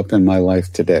show up in my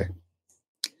life today?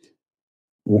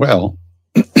 Well,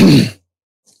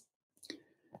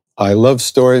 I love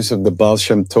stories of the Baal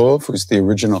Shem Tov, who's the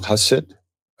original Hasid,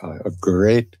 a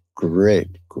great,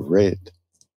 great, great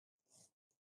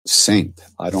saint.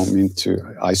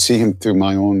 I see him through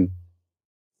my own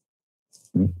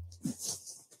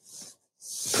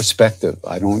perspective.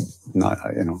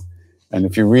 And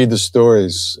if you read the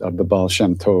stories of the Baal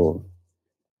Shem Tov,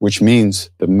 which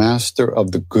means the master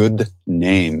of the good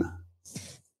name,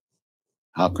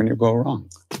 how can you go wrong?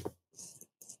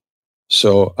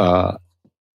 So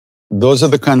those are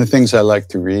the kind of things I like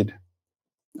to read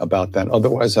about that.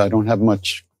 Otherwise, I don't have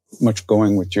much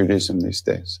going with Judaism these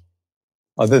days.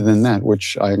 Other than that,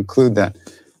 which I include that,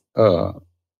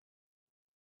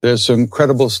 there's some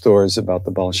incredible stories about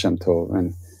the Baal Shem Tov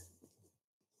and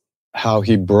how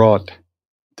he brought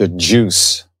the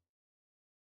juice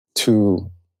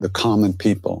to the common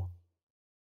people.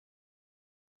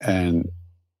 And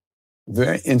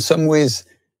in some ways,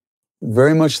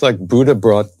 very much like Buddha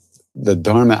brought the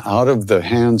Dharma out of the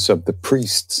hands of the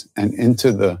priests and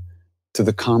into to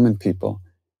the common people.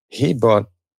 He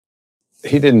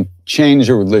didn't change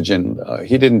a religion.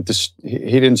 He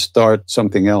didn't start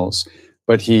something else,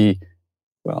 but in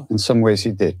some ways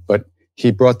he did. But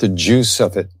he brought the juice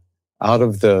of it out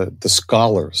of the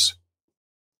scholars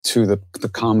to the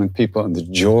common people, and the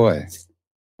joy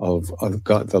of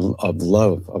God, of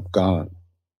love of God.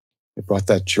 It brought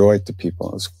that joy to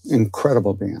people. It was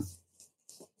incredible being.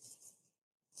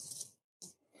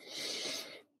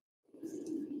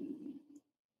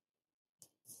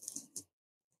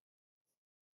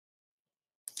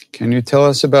 Can you tell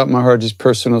us about Maharaji's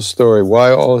personal story?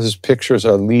 Why all his pictures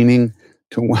are leaning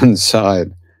to one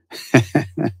side?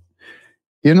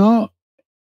 He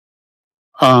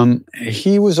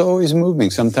was always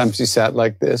moving. Sometimes he sat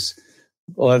like this.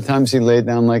 A lot of times he laid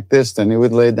down like this. Then he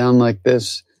would lay down like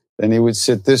this. Then he would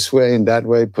sit this way and that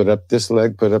way, put up this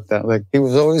leg, put up that leg. He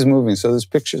was always moving. So there's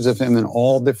pictures of him in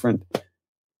all different...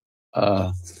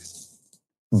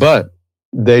 but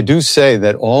they do say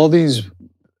that all these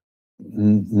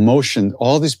motion,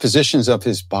 all these positions of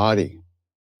his body,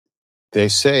 they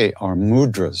say are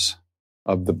mudras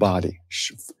of the body.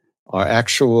 Are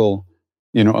actual,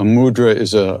 a mudra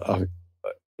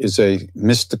is a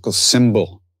mystical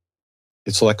symbol.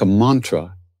 It's like a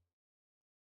mantra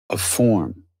of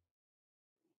form.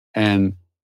 And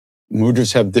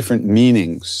mudras have different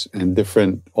meanings and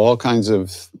all kinds of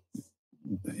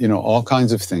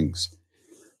things.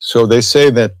 So they say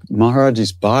that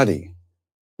Maharaji's body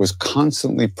was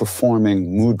constantly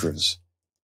performing mudras,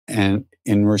 and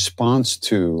in response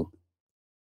to,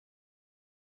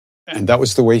 and that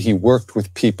was the way he worked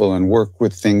with people and worked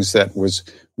with things that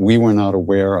we were not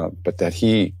aware of, but that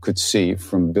he could see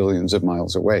from billions of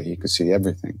miles away. He could see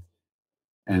everything.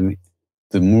 And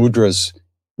the mudras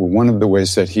were one of the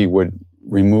ways that he would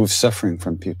remove suffering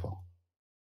from people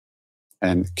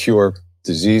and cure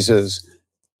diseases,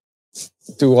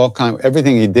 do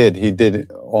everything he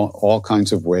did all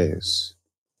kinds of ways.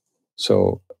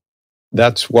 So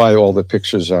that's why all the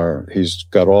pictures he's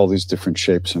got all these different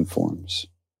shapes and forms.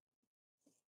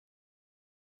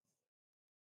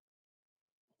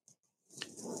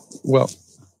 Well,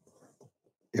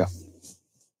 yeah.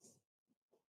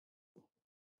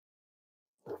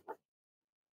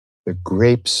 The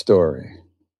grape story.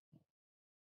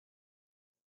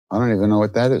 I don't even know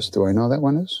what that is. Do I know that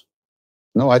one is?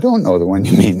 No, I don't know the one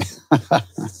you mean.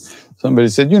 Somebody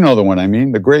said, you know the one I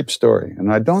mean, the grape story. And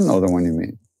I don't know the one you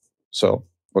mean. So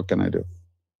what can I do?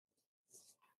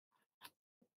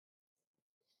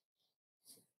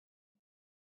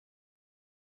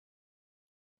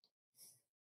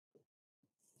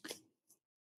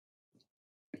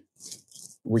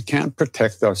 We can't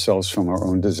protect ourselves from our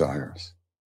own desires.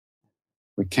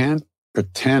 We can't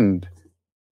pretend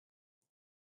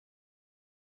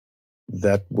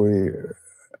that we're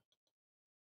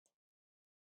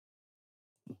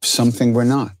something we're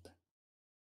not.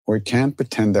 We can't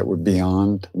pretend that we're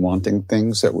beyond wanting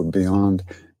things, that we're beyond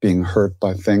being hurt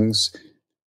by things.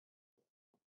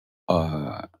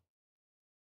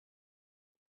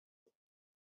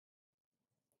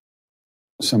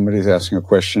 Somebody's asking a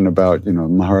question about,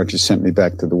 Maharaji sent me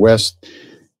back to the West.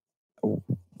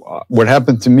 What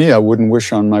happened to me, I wouldn't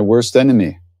wish on my worst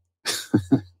enemy.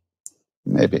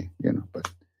 Maybe, but,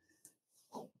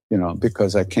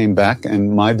 because I came back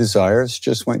and my desires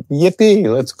just went, yippee,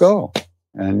 let's go.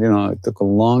 And, it took a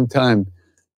long time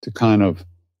to kind of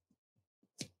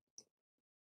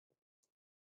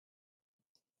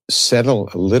settle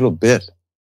a little bit.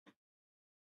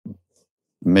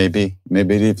 Maybe it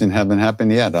even haven't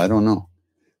happened yet. I don't know.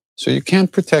 So you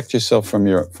can't protect yourself from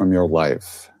your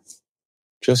life.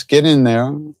 Just get in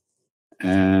there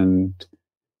and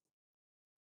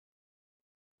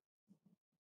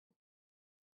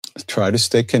try to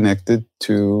stay connected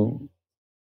to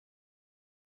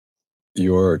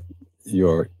your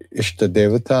Ishta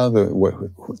Devata,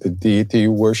 the deity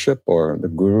you worship, or the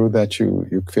guru that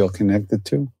you feel connected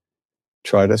to.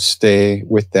 Try to stay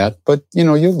with that, but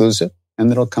you'll lose it. And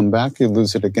it'll come back, you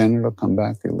lose it again, it'll come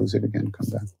back, you lose it again, come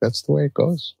back. That's the way it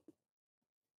goes.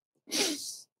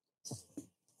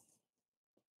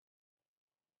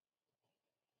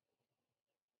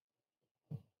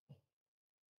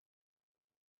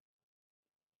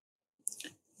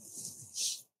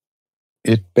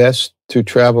 it best to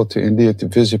travel to India to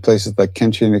visit places like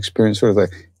Khenchi and experience sort of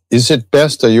like, is it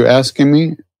best, are you asking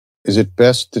me? Is it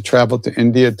best to travel to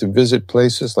India to visit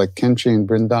places like Khenchi and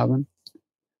Vrindavan?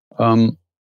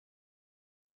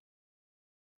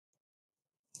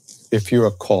 If you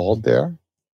are called there,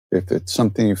 if it's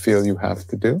something you feel you have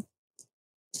to do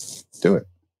it.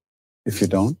 If you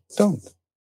don't.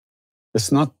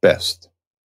 It's not best.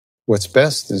 What's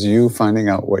best is you finding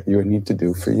out what you need to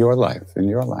do for your life, in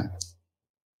your life.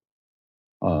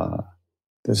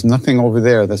 There's nothing over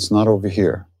there that's not over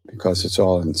here because it's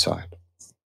all inside.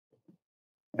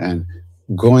 And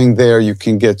going there, you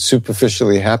can get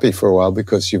superficially happy for a while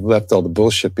because you've left all the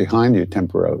bullshit behind you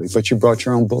temporarily, but you brought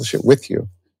your own bullshit with you,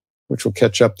 which will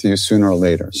catch up to you sooner or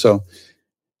later. So,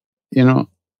 you know,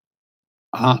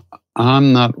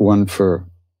 I'm not one for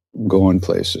going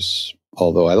places,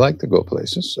 although I like to go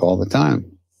places all the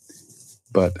time.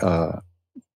 But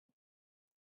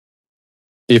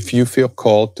if you feel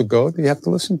called to go, you have to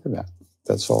listen to that.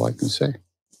 That's all I can say.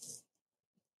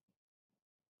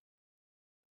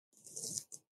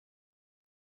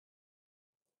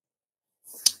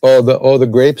 The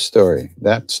grape story,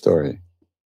 that story.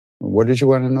 What did you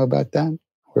want to know about that?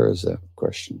 Where is that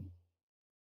question?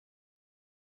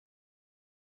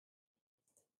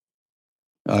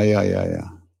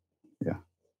 Yeah.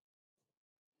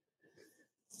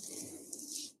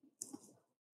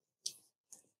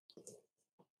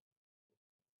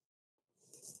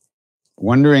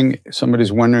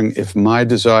 Somebody's wondering if my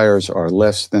desires are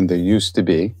less than they used to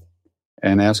be,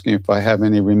 and asking if I have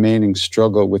any remaining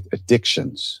struggle with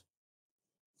addictions.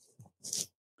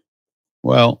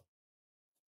 Well,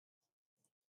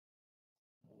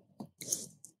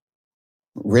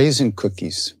 raising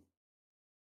cookies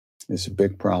is a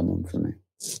big problem for me.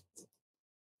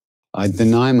 I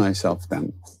deny myself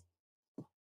them,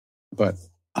 but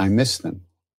I miss them.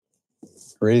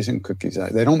 Raisin cookies,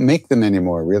 they don't make them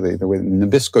anymore, really. The way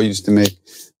Nabisco used to make,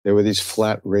 there were these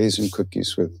flat raisin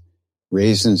cookies with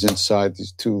raisins inside,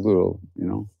 these two little,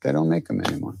 they don't make them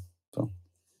anymore.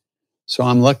 So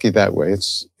I'm lucky that way.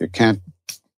 You can't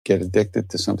get addicted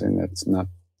to something that's not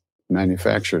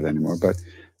manufactured anymore. But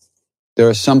there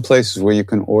are some places where you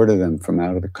can order them from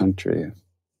out of the country.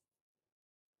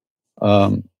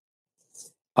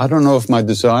 I don't know if my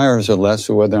desires are less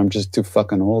or whether I'm just too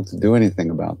fucking old to do anything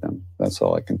about them. That's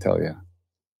all I can tell you.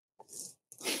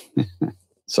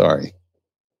 Sorry.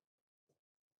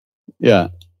 Yeah.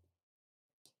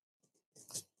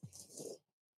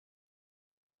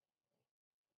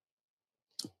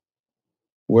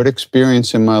 What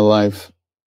experience in my life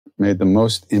made the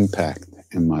most impact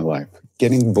in my life?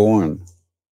 Getting born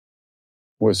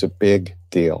was a big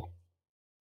deal.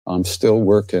 I'm still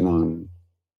working on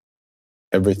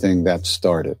everything that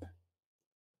started.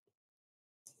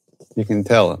 You can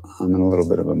tell I'm in a little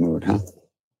bit of a mood, huh?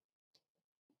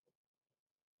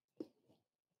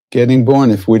 Getting born.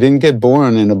 If we didn't get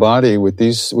born in a body with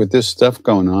this stuff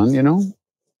going on,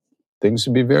 things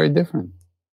would be very different.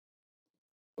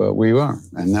 But we are,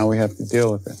 and now we have to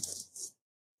deal with it.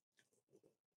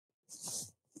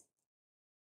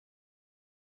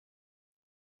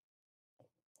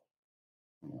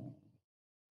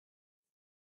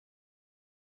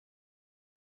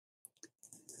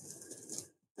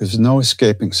 There's no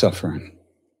escaping suffering.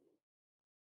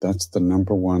 That's the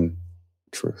number one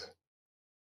truth.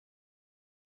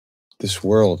 This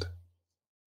world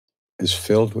is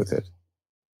filled with it.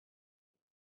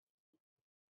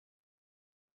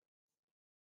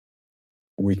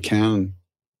 We can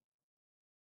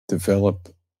develop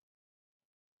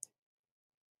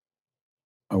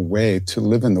a way to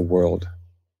live in the world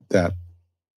that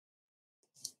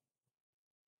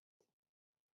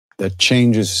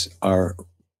changes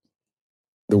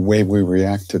the way we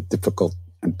react to difficult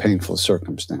and painful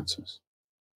circumstances.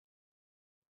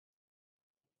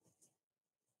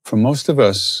 For most of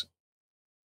us,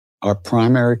 our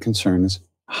primary concern is,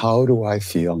 how do I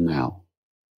feel now?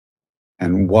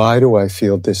 And why do I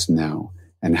feel this now?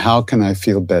 And how can I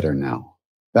feel better now?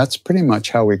 That's pretty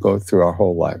much how we go through our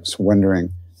whole lives,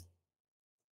 wondering,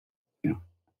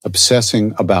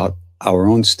 obsessing about our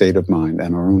own state of mind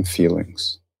and our own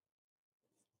feelings.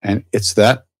 And it's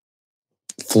that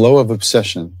flow of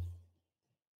obsession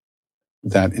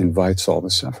that invites all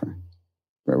the suffering.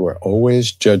 We're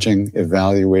always judging,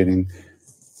 evaluating,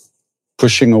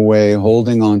 pushing away,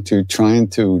 holding on to, trying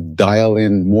to dial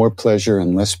in more pleasure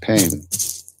and less pain.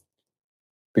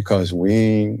 Because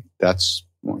we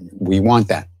want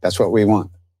that. That's what we want.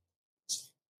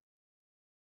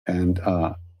 And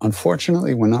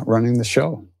unfortunately, we're not running the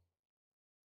show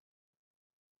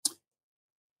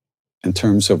in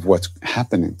terms of what's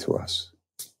happening to us.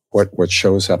 what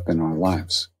shows up in our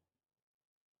lives.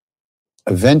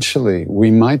 Eventually,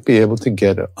 we might be able to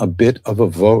get a bit of a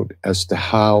vote as to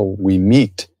how we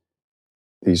meet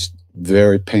these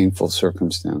very painful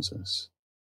circumstances.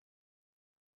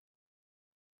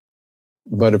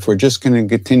 But if we're just going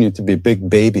to continue to be big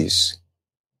babies,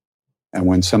 and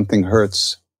when something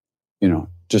hurts,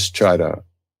 just try to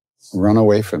run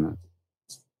away from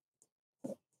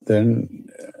it, then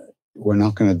we're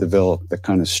not going to develop the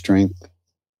kind of strength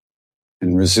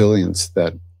and resilience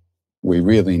that we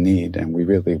really need and we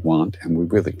really want and we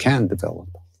really can develop.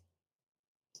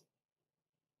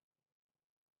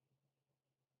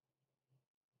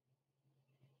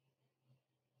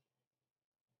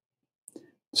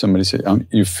 Somebody said,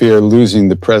 you fear losing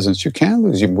the presence. You can't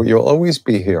lose. You'll always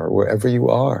be here wherever you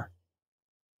are.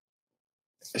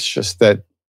 It's just that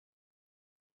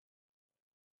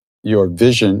your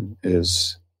vision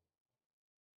is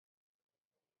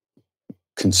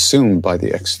consumed by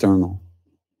the external.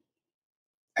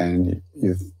 And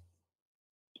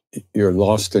you're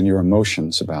lost in your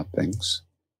emotions about things.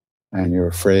 And you're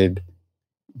afraid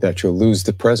that you'll lose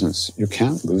the presence. You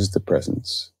can't lose the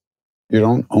presence. You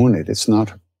don't own it. It's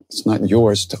not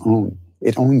yours to own.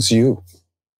 It owns you.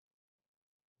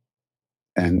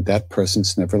 And that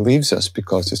presence never leaves us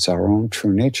because it's our own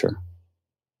true nature.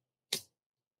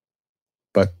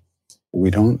 But we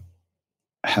don't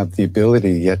have the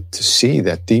ability yet to see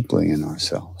that deeply in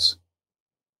ourselves.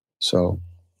 So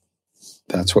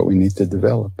that's what we need to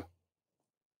develop.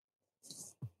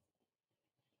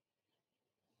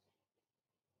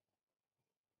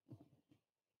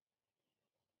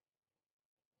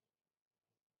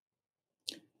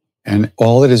 And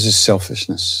all it is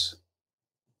selfishness.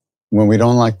 When we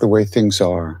don't like the way things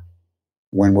are,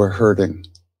 when we're hurting,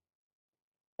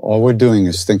 all we're doing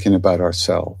is thinking about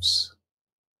ourselves.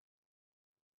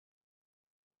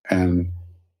 And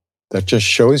that just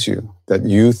shows you that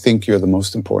you think you're the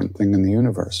most important thing in the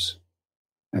universe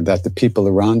and that the people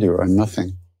around you are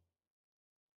nothing.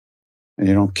 And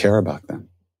you don't care about them.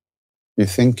 You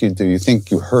think you do. You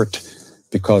think you hurt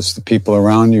because the people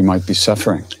around you might be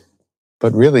suffering.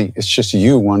 But really, it's just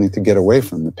you wanting to get away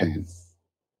from the pain.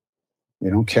 You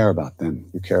don't care about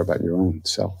them. You care about your own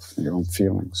self and your own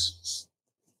feelings.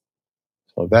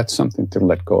 So that's something to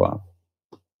let go of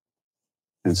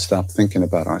and stop thinking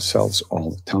about ourselves all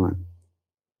the time.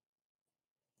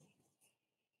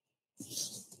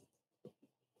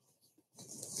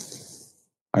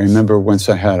 I remember once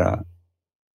I had a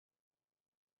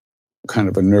kind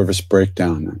of a nervous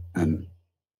breakdown, and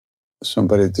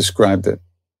somebody described it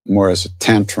more as a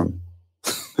tantrum,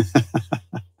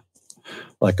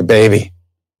 like a baby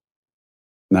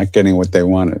not getting what they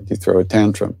wanted. You throw a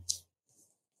tantrum.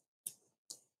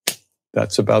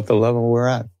 That's about the level we're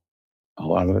at a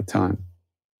lot of the time.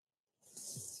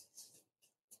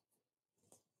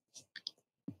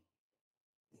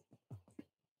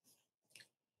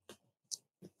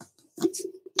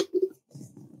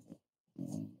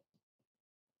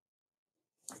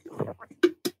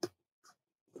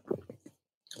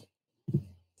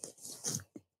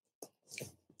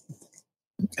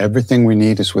 Everything we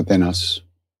need is within us.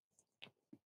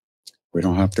 We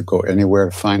don't have to go anywhere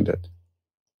to find it.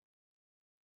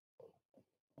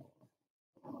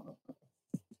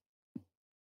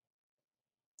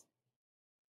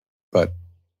 But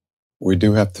we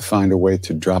do have to find a way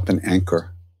to drop an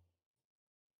anchor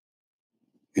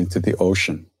into the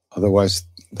ocean. Otherwise,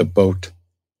 the boat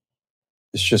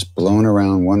is just blown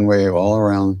around one way, all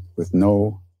around, with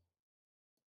no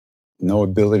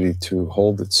ability to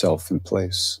hold itself in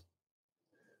place.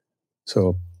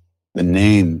 So the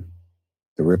name,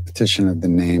 the repetition of the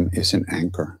name is an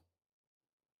anchor.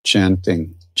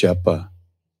 Chanting, japa,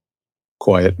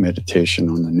 quiet meditation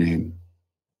on the name.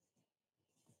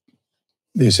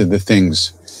 These are the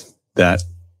things that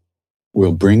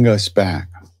will bring us back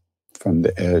from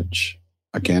the edge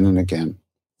again and again.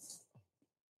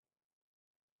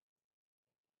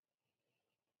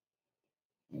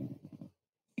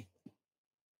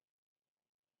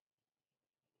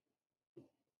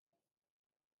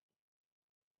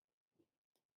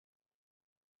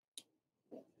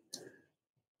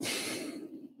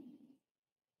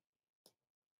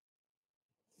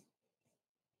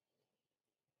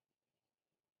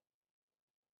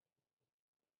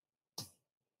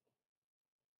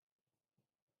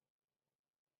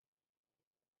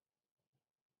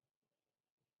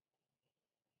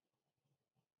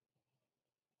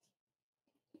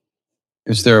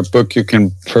 Is there a book you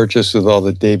can purchase with all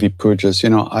the Devi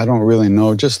Pujas? I don't really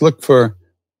know. Just look for,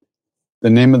 the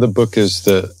name of the book is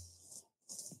the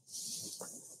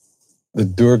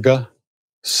Durga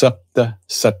Sapta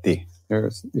Sati.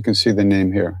 You can see the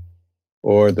name here.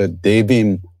 Or the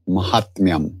Devi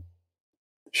Mahatmyam,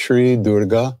 Shri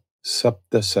Durga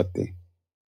Saptasati.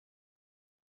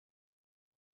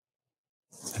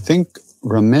 I think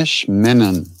Ramesh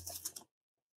Menon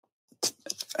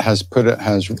has put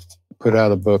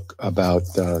out a book about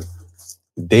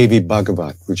Devi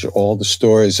Bhagavat, which are all the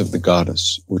stories of the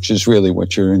goddess, which is really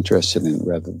what you're interested in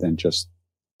rather than just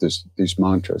these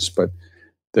mantras. But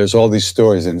there's all these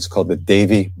stories, and it's called the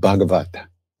Devi Bhagavata,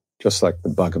 just like the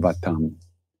Bhagavatam.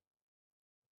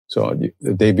 So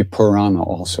the Devi Purana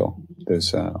also,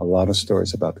 there's a lot of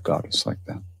stories about the goddess like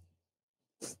that.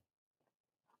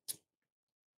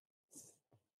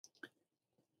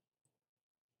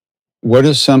 What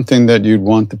is something that you'd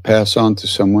want to pass on to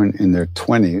someone in their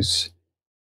 20s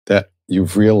that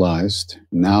you've realized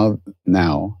now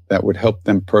that would help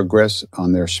them progress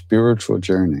on their spiritual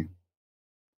journey?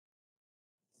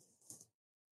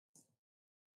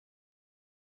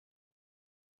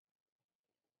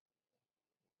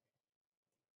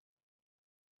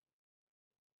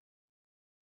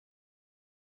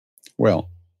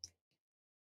 Well,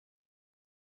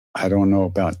 I don't know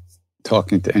about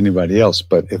talking to anybody else,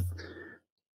 but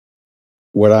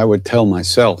what I would tell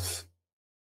myself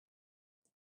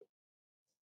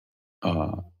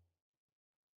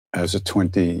as a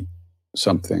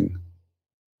 20-something,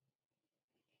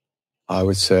 I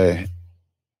would say,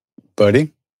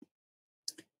 buddy,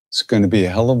 it's going to be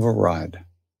a hell of a ride.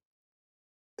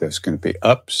 There's going to be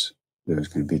ups, there's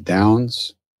going to be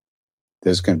downs,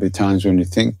 there's going to be times when you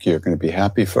think you're going to be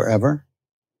happy forever,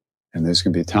 and there's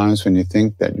going to be times when you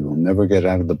think that you will never get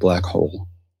out of the black hole.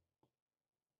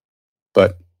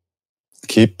 But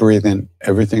keep breathing,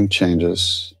 everything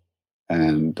changes,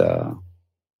 and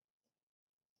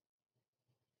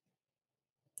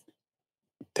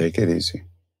take it easy.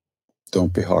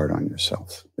 Don't be hard on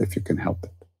yourself if you can help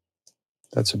it.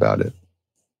 That's about it.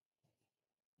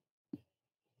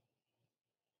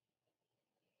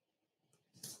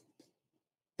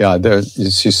 Yeah, you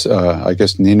see, I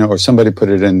guess Nina or somebody put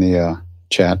it in the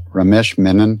chat. Ramesh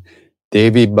Menon,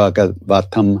 Devi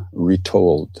Bhagavatam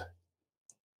Retold.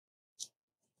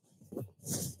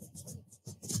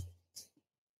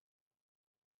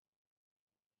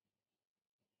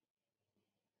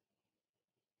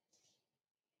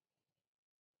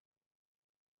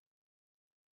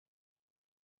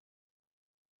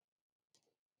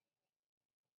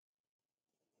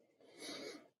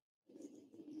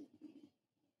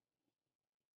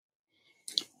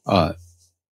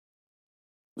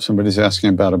 Somebody's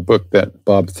asking about a book that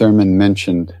Bob Thurman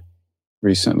mentioned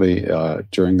recently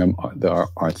during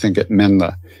our Think at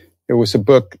Menla. It was a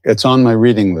book, it's on my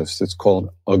reading list. It's called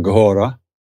Aghora,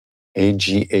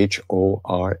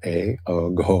 Aghora,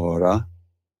 Aghora,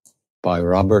 by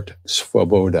Robert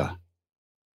Svoboda,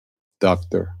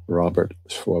 Dr. Robert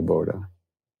Svoboda.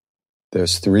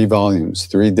 There's 3 volumes,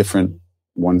 3 different,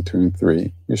 1, 2, and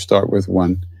 3. You start with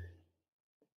 1.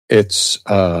 It's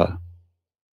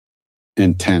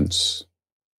intense.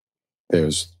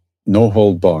 There's no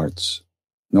holds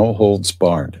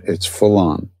barred. It's full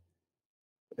on.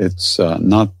 It's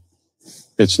not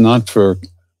for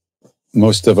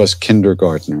most of us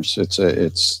kindergartners.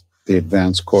 It's the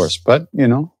advanced course, but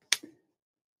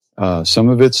some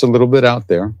of it's a little bit out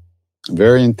there.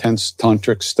 Very intense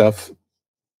tantric stuff.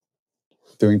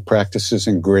 Doing practices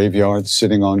in graveyards,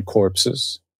 sitting on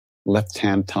corpses.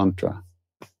 Left-hand tantra,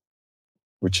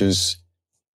 which is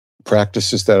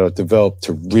practices that are developed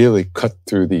to really cut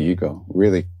through the ego,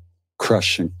 really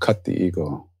crush and cut the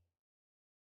ego.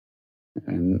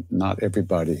 And not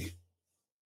everybody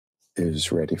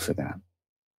is ready for that.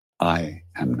 I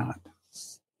am not.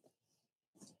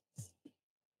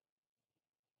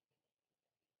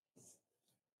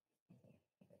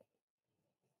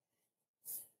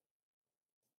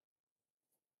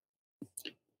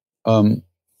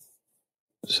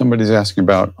 Somebody's asking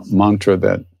about mantra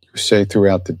that you say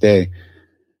throughout the day.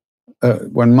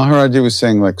 When Maharaji was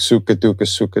saying like sukha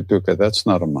dukkha, that's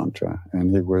not a mantra.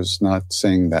 And he was not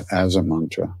saying that as a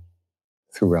mantra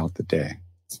throughout the day.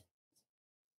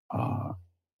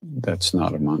 That's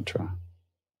not a mantra.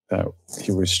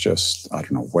 He was just, I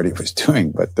don't know what he was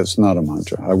doing, but that's not a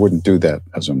mantra. I wouldn't do that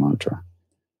as a mantra.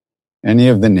 Any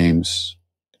of the names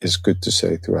is good to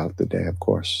say throughout the day, of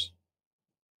course.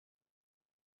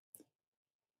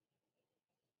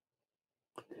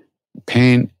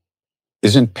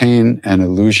 Isn't pain an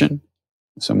illusion?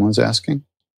 Someone's asking.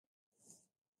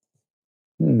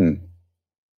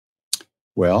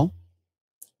 Well,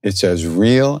 it's as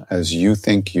real as you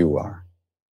think you are.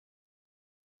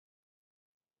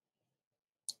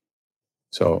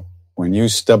 So when you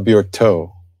stub your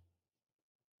toe,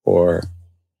 Or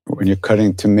when you're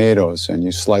cutting tomatoes and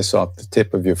you slice off the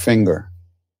tip of your finger.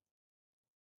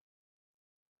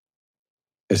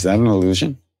 Is that an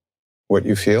illusion? What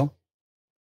you feel?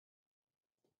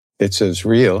 It's as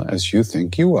real as you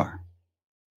think you are.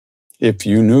 If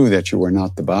you knew that you were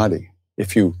not the body,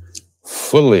 if you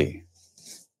fully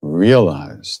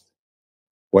realized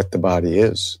what the body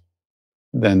is,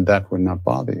 then that would not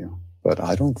bother you. But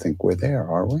I don't think we're there,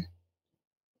 are we?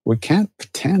 We can't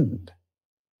pretend.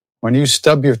 When you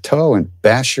stub your toe and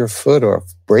bash your foot or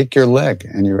break your leg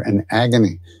and you're in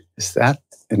agony, is that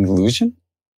an illusion?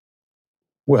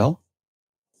 Well,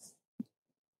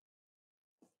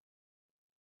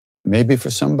 maybe for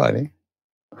somebody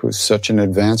who's such an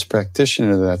advanced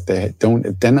practitioner that they don't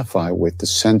identify with the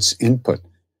sense input,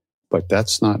 but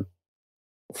that's not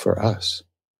for us.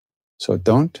 So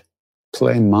don't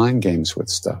play mind games with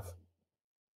stuff.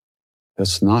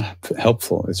 That's not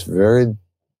helpful. It's very,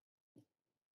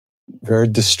 very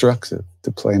destructive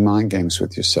to play mind games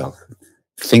with yourself,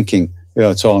 thinking,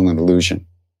 it's all an illusion.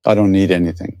 I don't need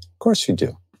anything. Of course you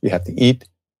do. You have to eat.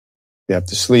 You have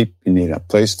to sleep. You need a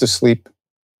place to sleep.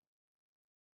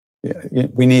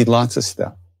 We need lots of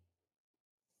stuff.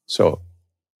 So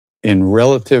in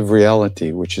relative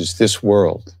reality, which is this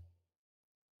world,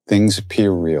 things appear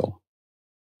real.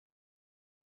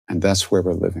 And that's where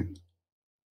we're living.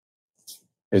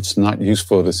 It's not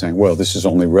useful to say, well, this is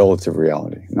only relative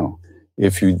reality. No.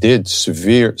 If you did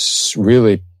severe,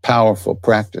 really powerful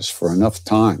practice for enough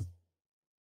time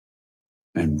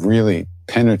and really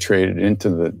penetrated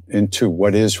into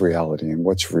what is reality and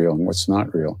what's real and what's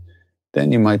not real,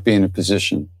 then you might be in a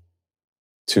position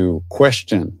to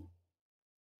question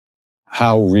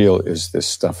how real is this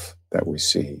stuff that we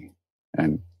see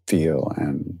and feel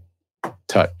and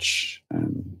touch.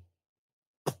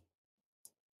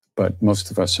 But most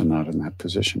of us are not in that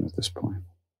position at this point.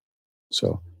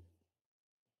 So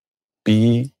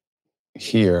be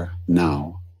here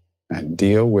now and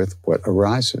deal with what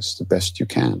arises the best you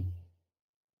can.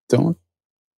 Don't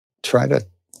try to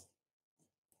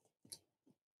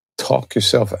talk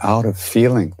yourself out of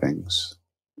feeling things.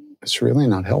 It's really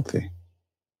not healthy.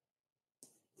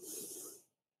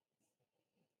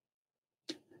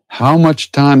 How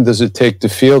much time does it take to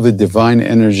feel the divine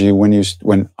energy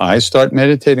when I start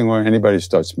meditating or anybody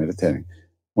starts meditating?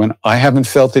 When I haven't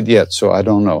felt it yet, so I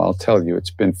don't know. I'll tell you,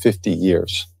 it's been 50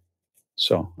 years.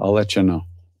 So I'll let you know.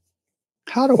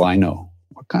 How do I know?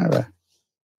 What kind of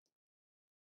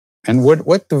And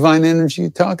what divine energy are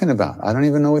you talking about? I don't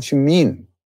even know what you mean.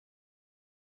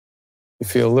 You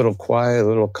feel a little quiet, a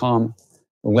little calm,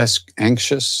 less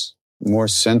anxious, more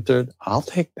centered. I'll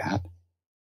take that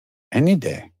any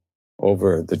day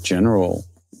over the general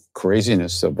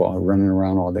craziness of running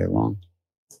around all day long.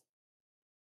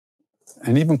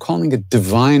 And even calling it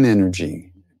divine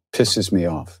energy pisses me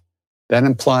off. That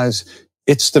implies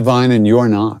it's divine and you're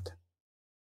not.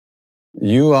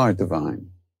 You are divine.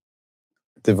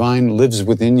 Divine lives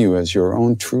within you as your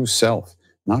own true self,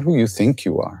 not who you think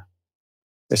you are.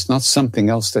 It's not something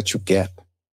else that you get.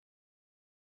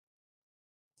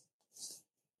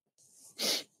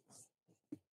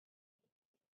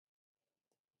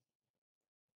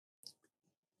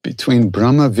 Between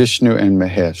Brahma, Vishnu, and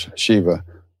Mahesh, Shiva,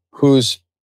 whose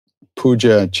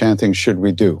puja chanting should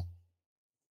we do?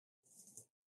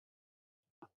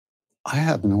 I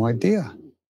have no idea.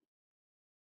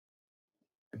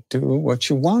 Do what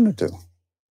you want to do.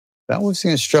 That was the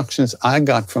instructions I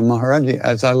got from Maharaji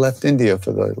as I left India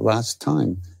for the last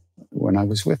time when I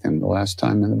was with him, the last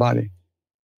time in the body.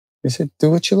 He said, do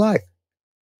what you like.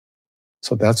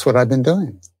 So that's what I've been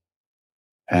doing.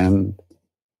 And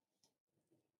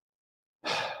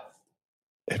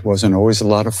it wasn't always a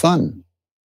lot of fun,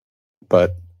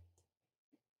 but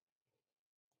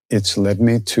it's led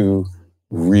me to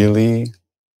really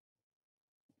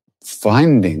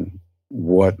finding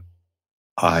what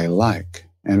I like.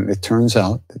 And it turns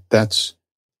out that that's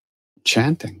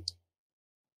chanting.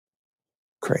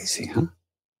 Crazy, huh?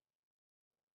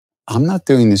 I'm not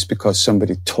doing this because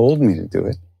somebody told me to do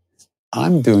it.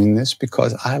 I'm doing this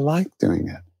because I like doing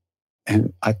it.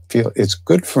 And I feel it's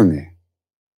good for me.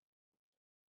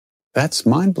 That's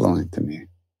mind-blowing to me,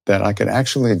 that I could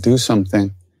actually do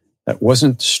something that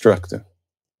wasn't destructive,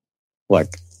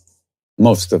 like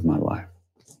most of my life.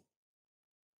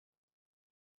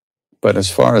 But as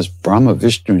far as Brahma,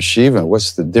 Vishnu, and Shiva,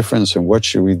 what's the difference and what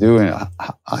should we do? And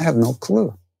I have no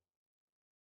clue.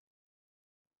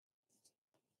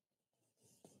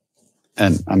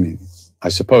 And I mean, I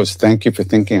suppose, thank you for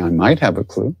thinking I might have a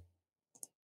clue.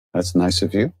 That's nice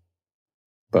of you.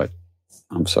 But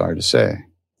I'm sorry to say,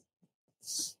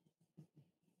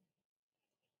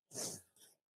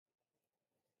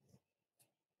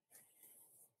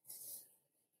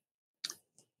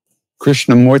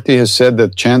 Krishnamurti has said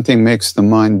that chanting makes the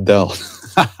mind dull.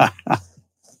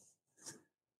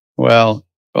 Well,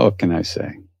 what can I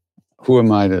say? Who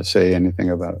am I to say anything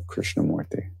about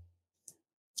Krishnamurti?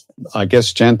 I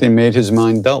guess chanting made his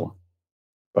mind dull,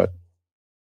 but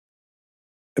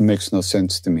it makes no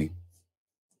sense to me.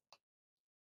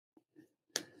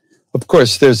 Of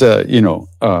course, there's it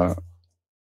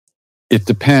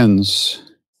depends.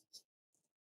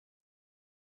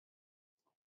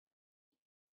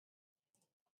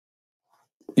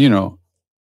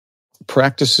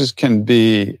 Practices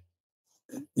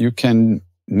you can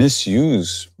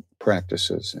misuse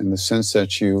practices in the sense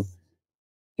that you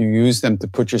use them to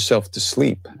put yourself to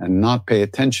sleep and not pay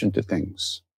attention to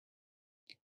things.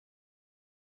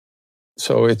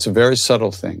 So it's a very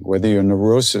subtle thing, whether your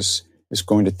neurosis is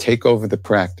going to take over the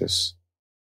practice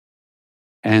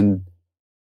and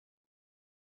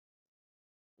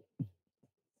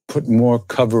put more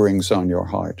coverings on your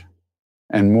heart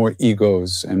and more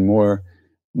egos and more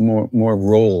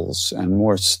roles and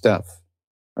more stuff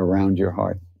around your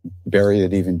heart, bury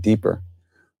it even deeper,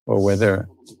 or whether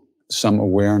some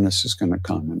awareness is going to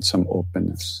come and some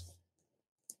openness.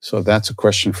 So that's a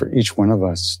question for each one of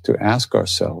us to ask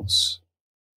ourselves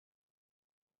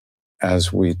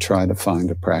as we try to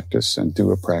find a practice and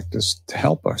do a practice to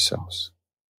help ourselves.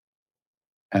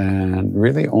 And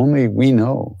really only we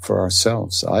know for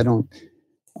ourselves.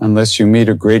 Unless you meet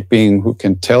a great being who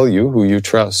can tell you, who you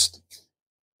trust.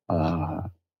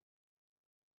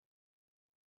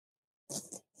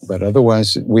 But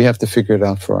otherwise, we have to figure it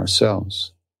out for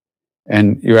ourselves.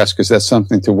 And you ask, is that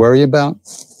something to worry about?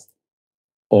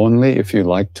 Only if you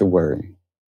like to worry.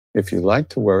 If you like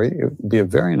to worry, it would be a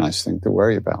very nice thing to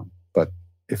worry about. But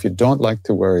if you don't like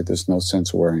to worry, there's no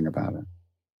sense worrying about it.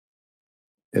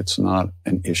 It's not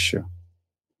an issue.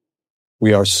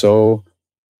 We are so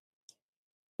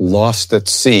lost at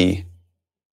sea.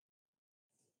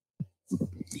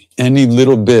 Any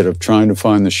little bit of trying to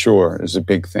find the shore is a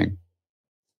big thing.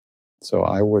 So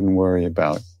I wouldn't worry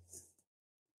about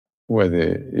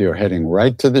whether you're heading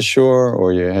right to the shore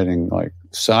or you're heading like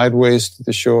sideways to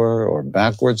the shore or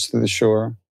backwards to the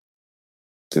shore.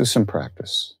 Do some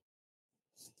practice.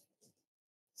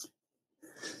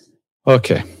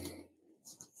 Okay.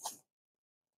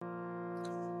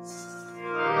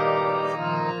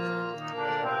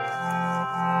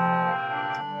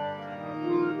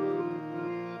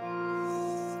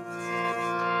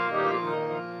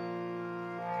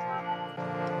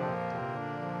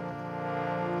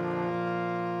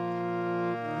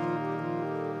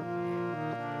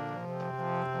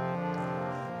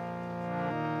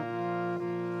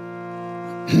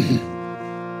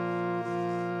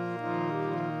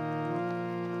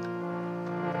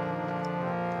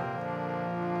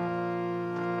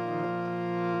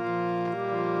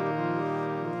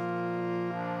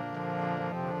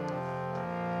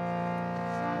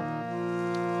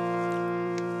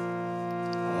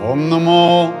 Om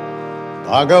Namo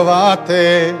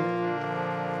Bhagavate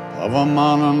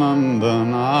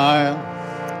Pavamanandanaya.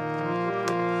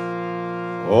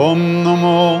 Om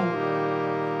Namo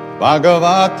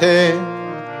Bhagavate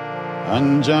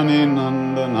Anjani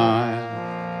Nandanaya.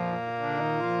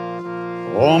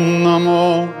 Om Namo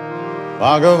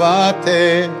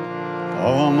Bhagavate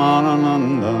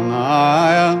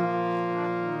Pavamanandanaya.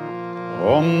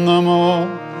 Om Namo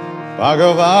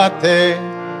Bhagavate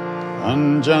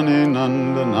Anjani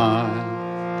Nandanaya.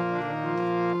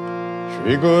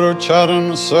 Shri Guru Charan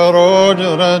Saroj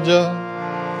Raja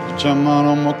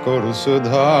Chamara Mukur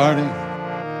Sudhari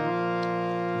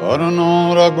Varano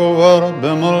Raghuvar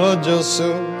Bimala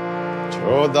Jasu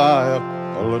Chodaya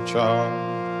Palachar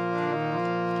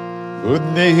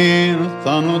Buddhihin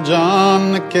Tanu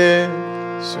Janke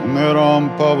Sumiram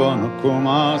Pavan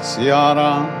Kumar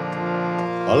Siaram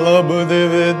Alabudhi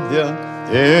Vidya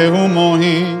Ehu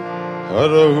Mohi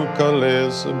Harahu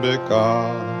Kales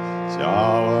Bekar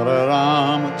Syavara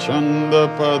Ramachandra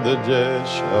Padaje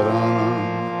Sharanam.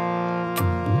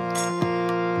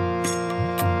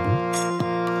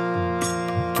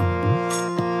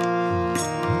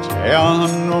 Jaya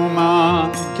Hanuman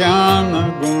Jnana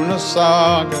Guna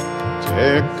Sagar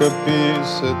Jai Kapil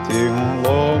Sati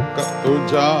Loka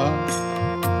Ujar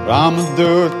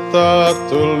Ramadutta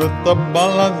Tulita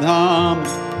Baladham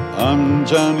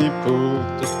Anjani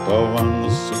Putra Pavan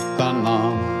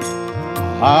Sutanam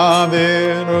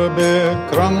Mahavira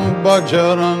Bikram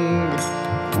Bajrangi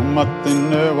Umati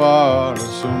Nevar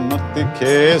Sumati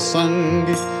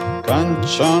Kesangi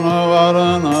Kanchana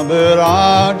Varana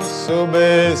Viraj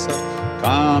Subesa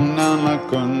Kanana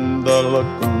Kundala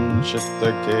Kunchita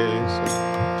Kesa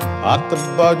At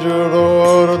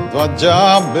Bajuror Dvaja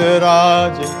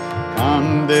Viraje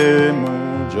कांदे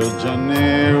मुझ जने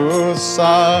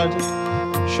साज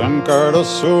शंकर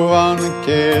सुवन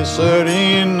केसरी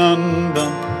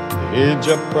नंदन तेज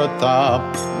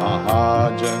प्रताप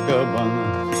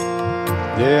महाजगबंदन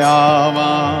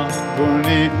दयावान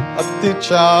गुणी अति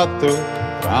चातुर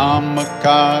राम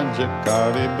काज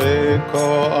करिबे को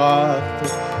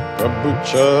आतुर प्रभु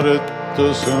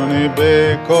चरित्र सुनिबे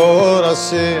को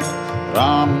रसिया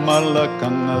राम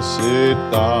लखन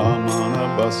सीता मन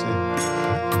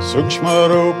बसे सूक्ष्म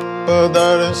रूप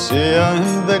दर्शि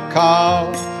दिखाओ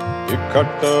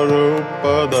विकट रूप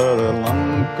धर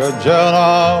लंक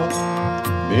जराओ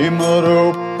भीम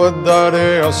रूप धरे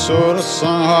असुर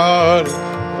संहार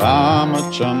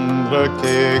रामचंद्र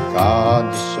के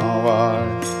काज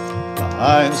संवार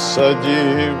आय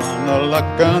सजीवन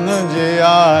लखन जी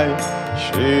आय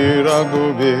श्री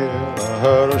रघुवीर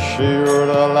हर्षि उर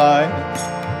लाय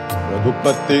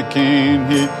रघुपति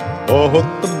कीन्ही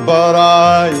बहुत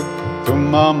बड़ाई तुम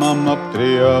मम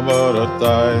प्रिय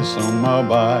भरताय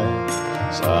समबाय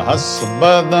सहस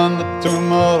बदन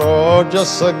तुम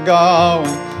रोजस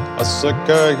गावै अस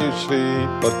कहि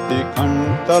श्रीपति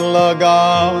कंठ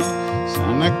लगावै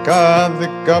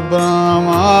सनकादिक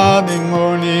ब्रह्मादि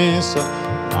मुनीस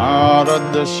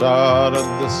नारद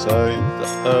शारद सहित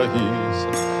अहिस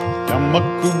यम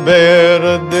कुबेर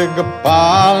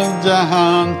दिगपाल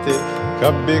जहांते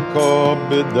कभी को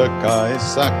बिद काय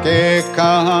सके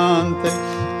कहांते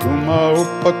तुम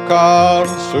उपकार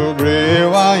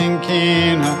सुग्रीवा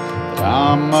कीन्हा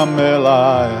राम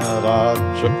मिलाय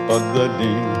राजपद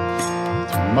दीन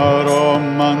तुमरो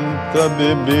मंत्र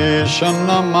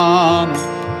विभीषण मान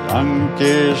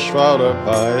लंकेश्वर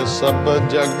भय सब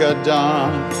जग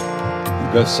जान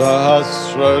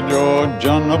सहस्र जो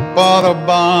जन पर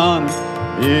बान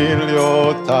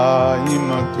लील्योताहि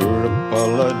मधुर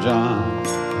पल जान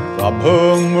प्रभु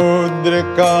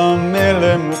मुद्रिका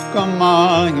मिले मुख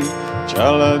माहि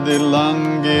चल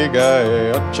दिलंगी गए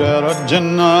अचरज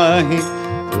नाही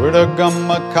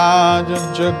दुर्गम काज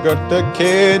जगत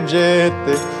के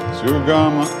जेते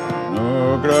सुगम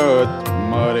अनुग्रह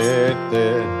तुम्हारे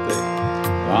तेते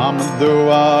राम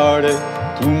दुआरे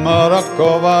तुम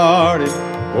रखवारे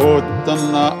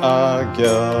होतना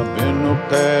आज्ञा बिनु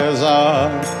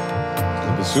पैजार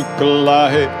सुख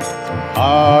लाहे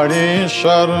तुम्हारी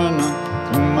शरण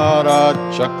तुम्हारा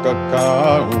चक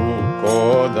काहू को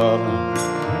धरण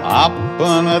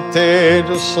आपन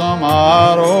तेज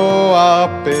समारो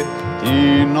आपे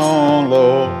तीनों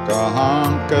लोक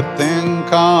हांकते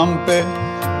कांपे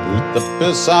भूत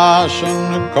पिशाच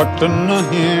कट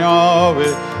नहीं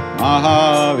आवे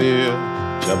महावीर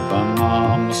जब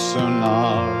नाम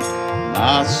सुनावे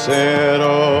नासे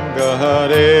रोग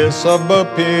हरे सब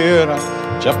पीरा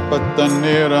जपत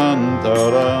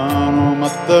निरंतर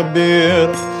हनुमत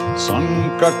बीर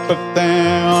संकट ते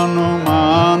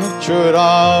हनुमान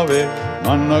चुरावे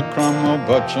मन क्रम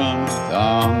बचन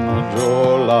ध्यान जो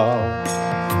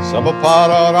लाओ सब पार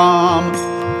राम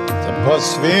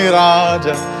तपस्वी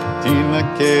राजा तीन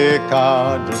के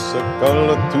काज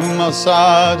सकल तुम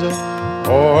साज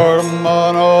और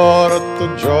मनोरथ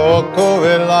जो को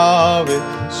लावे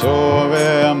सोवे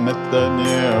अमित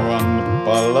निर्वन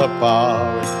पल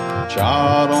पावे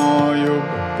चारों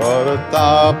युग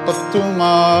परताप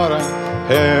तुम्हारा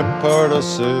है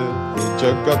पड़से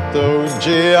जगत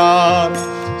उजियार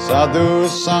साधु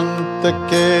संत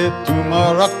के तुम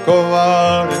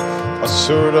रखवारे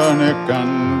असुर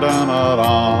निकंदन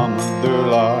राम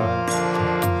दुलारे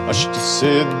अष्ट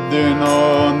सिद्धि नो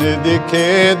निधि के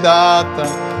दाता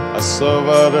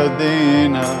असवर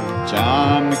दीन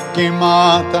जानकी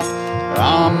माता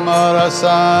राम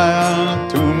रसायन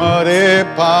तुम्हारे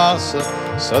पास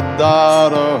सदा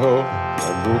रहो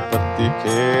रघुपति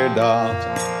के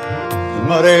दाता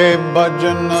तुम्हारे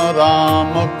भजन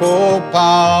राम को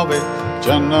पावे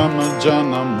जन्म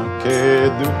जन्म के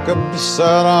दुख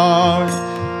बिसरावे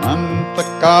अंत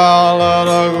काल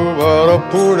रघुवर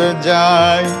पुर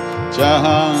जाय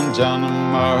जहाँ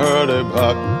जन्म हर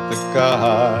भक्त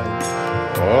कहाय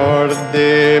और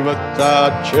देवता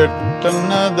चिट्ठ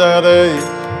न धरे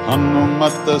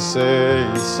हनुमत से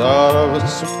सर्व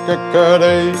सुख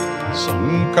करे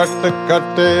संकट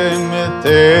कटे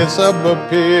मिटे सब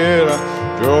पीर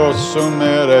जो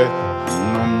सुमेरे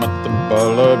हनुमत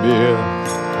बलबीर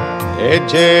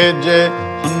जय जय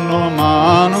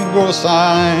हनुमान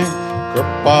गोसाई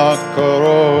कृपा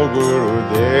करो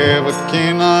गुरुदेव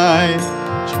की नाई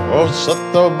जो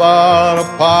सत बार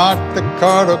पाठ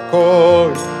कर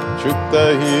कोई चुत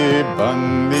ही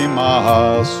बंदी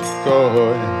महासुख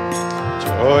होय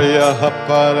जो यह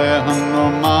पर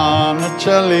Hanuman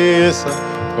Chalisa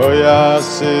Hoya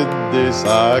Siddhi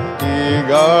Saki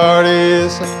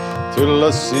Garis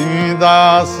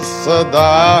Tulasidas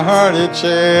Sada Hari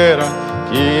Chera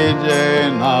Ki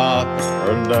Jainath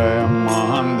Hridaya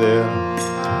Mandir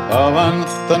Pavan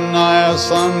Tanaya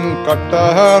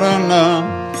Sankatarana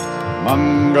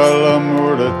Mangala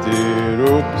Murti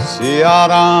Rup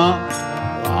Siyaram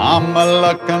Rama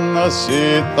Lakshmana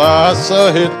Sita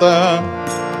Sahita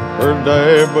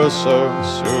Hridaya Basa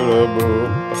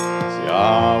Surabhupa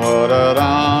Syavara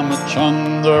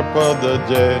Ramachandra Pada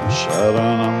Jai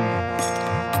Sharanam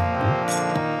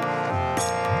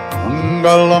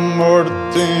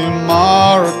Mangalamurti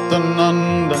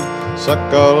Marutananda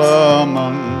Sakala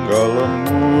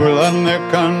Mangalamula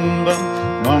Nikanda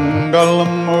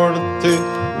Mangalamurti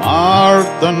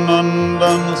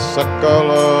Marutanandan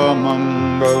Sakala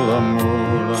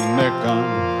Mangalamula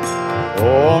Nikanda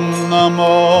Om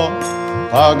Namo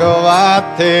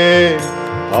Bhagavate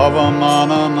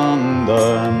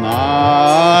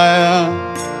Pavamanandanaya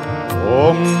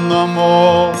Om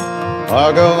Namo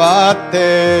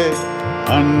Bhagavate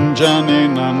Anjani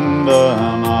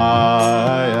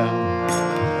Nandanaya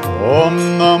Om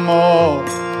Namo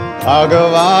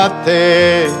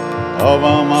Bhagavate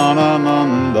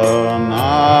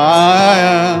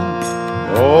Pavamanandanaya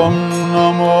Om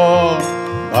Namo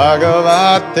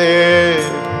Bhagavate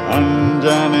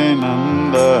Anjani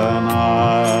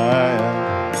Nandanaya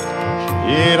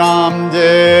Shri Ram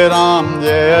Jai Ram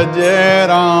Jai Jai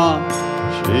Ram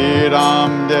Shri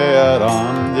Ram Jai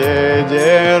Ram Jai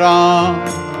Jai Ram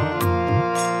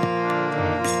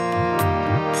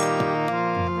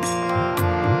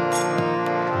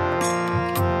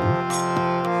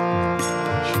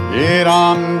Shri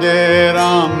Ram Jai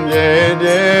Ram Jai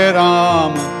Jai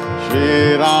Ram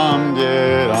Shri Ram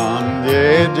Jai Ram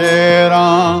Jai Jai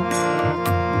Ram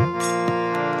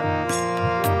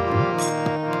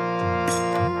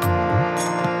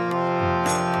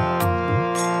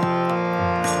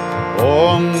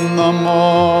Om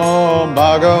Namo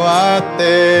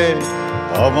Bhagavate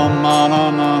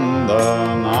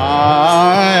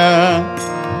Pavamanandanaya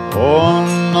Om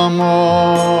Namo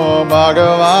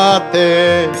Bhagavate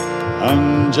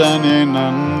Anjani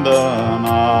Nandanaya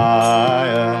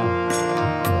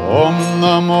Om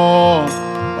Namo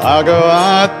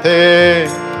Bhagavate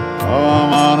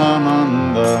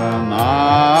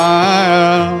Pavamanandanaya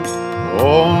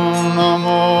Om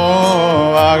Namo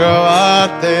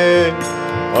Bhagavate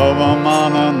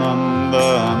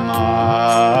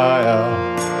Pavamanandanaya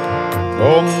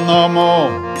Om Namo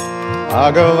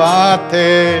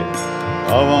Bhagavate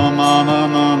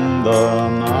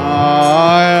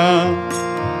Pavamanandanaya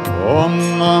Om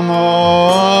Namo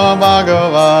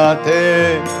Bhagavate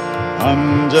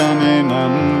Anjani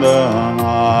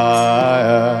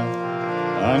Nandanaya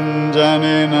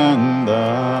Anjani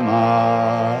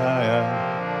Nandanaya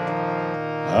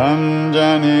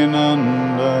Anjani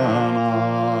Nandanaya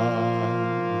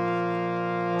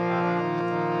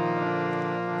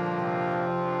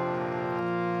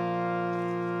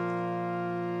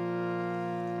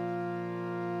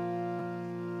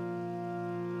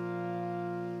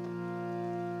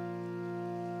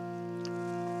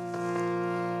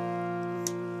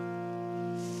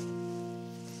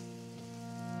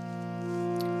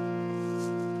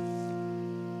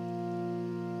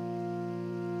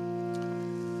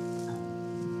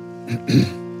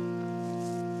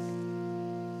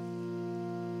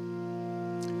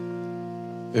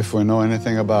If we know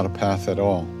anything about a path at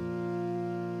all,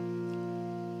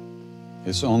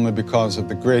 it's only because of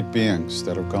the great beings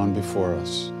that have gone before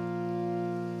us.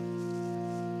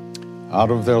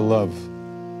 Out of their love,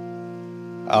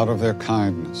 out of their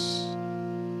kindness,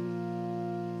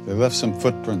 they left some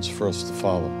footprints for us to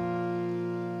follow.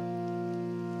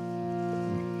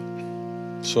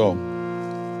 So,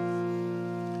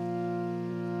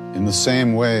 in the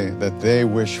same way that they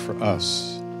wish for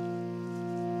us,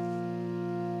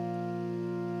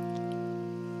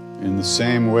 in the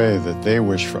same way that they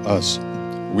wish for us,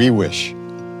 we wish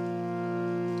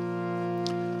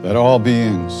that all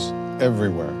beings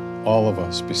everywhere, all of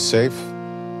us, be safe,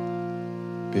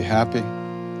 be happy,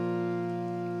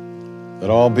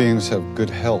 that all beings have good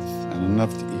health and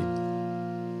enough to eat.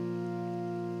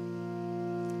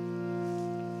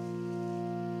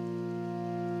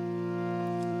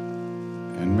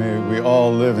 And may we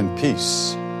all live in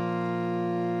peace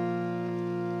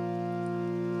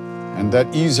and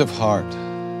that ease of heart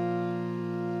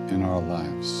in our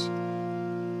lives,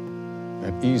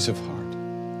 that ease of heart.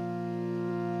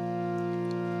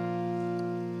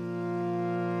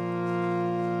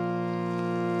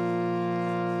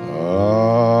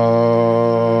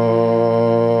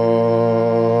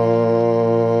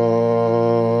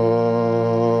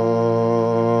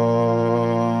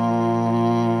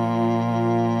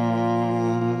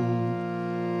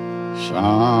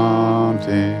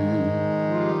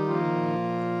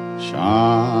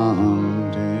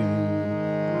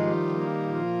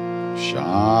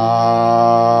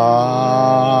 Shanti.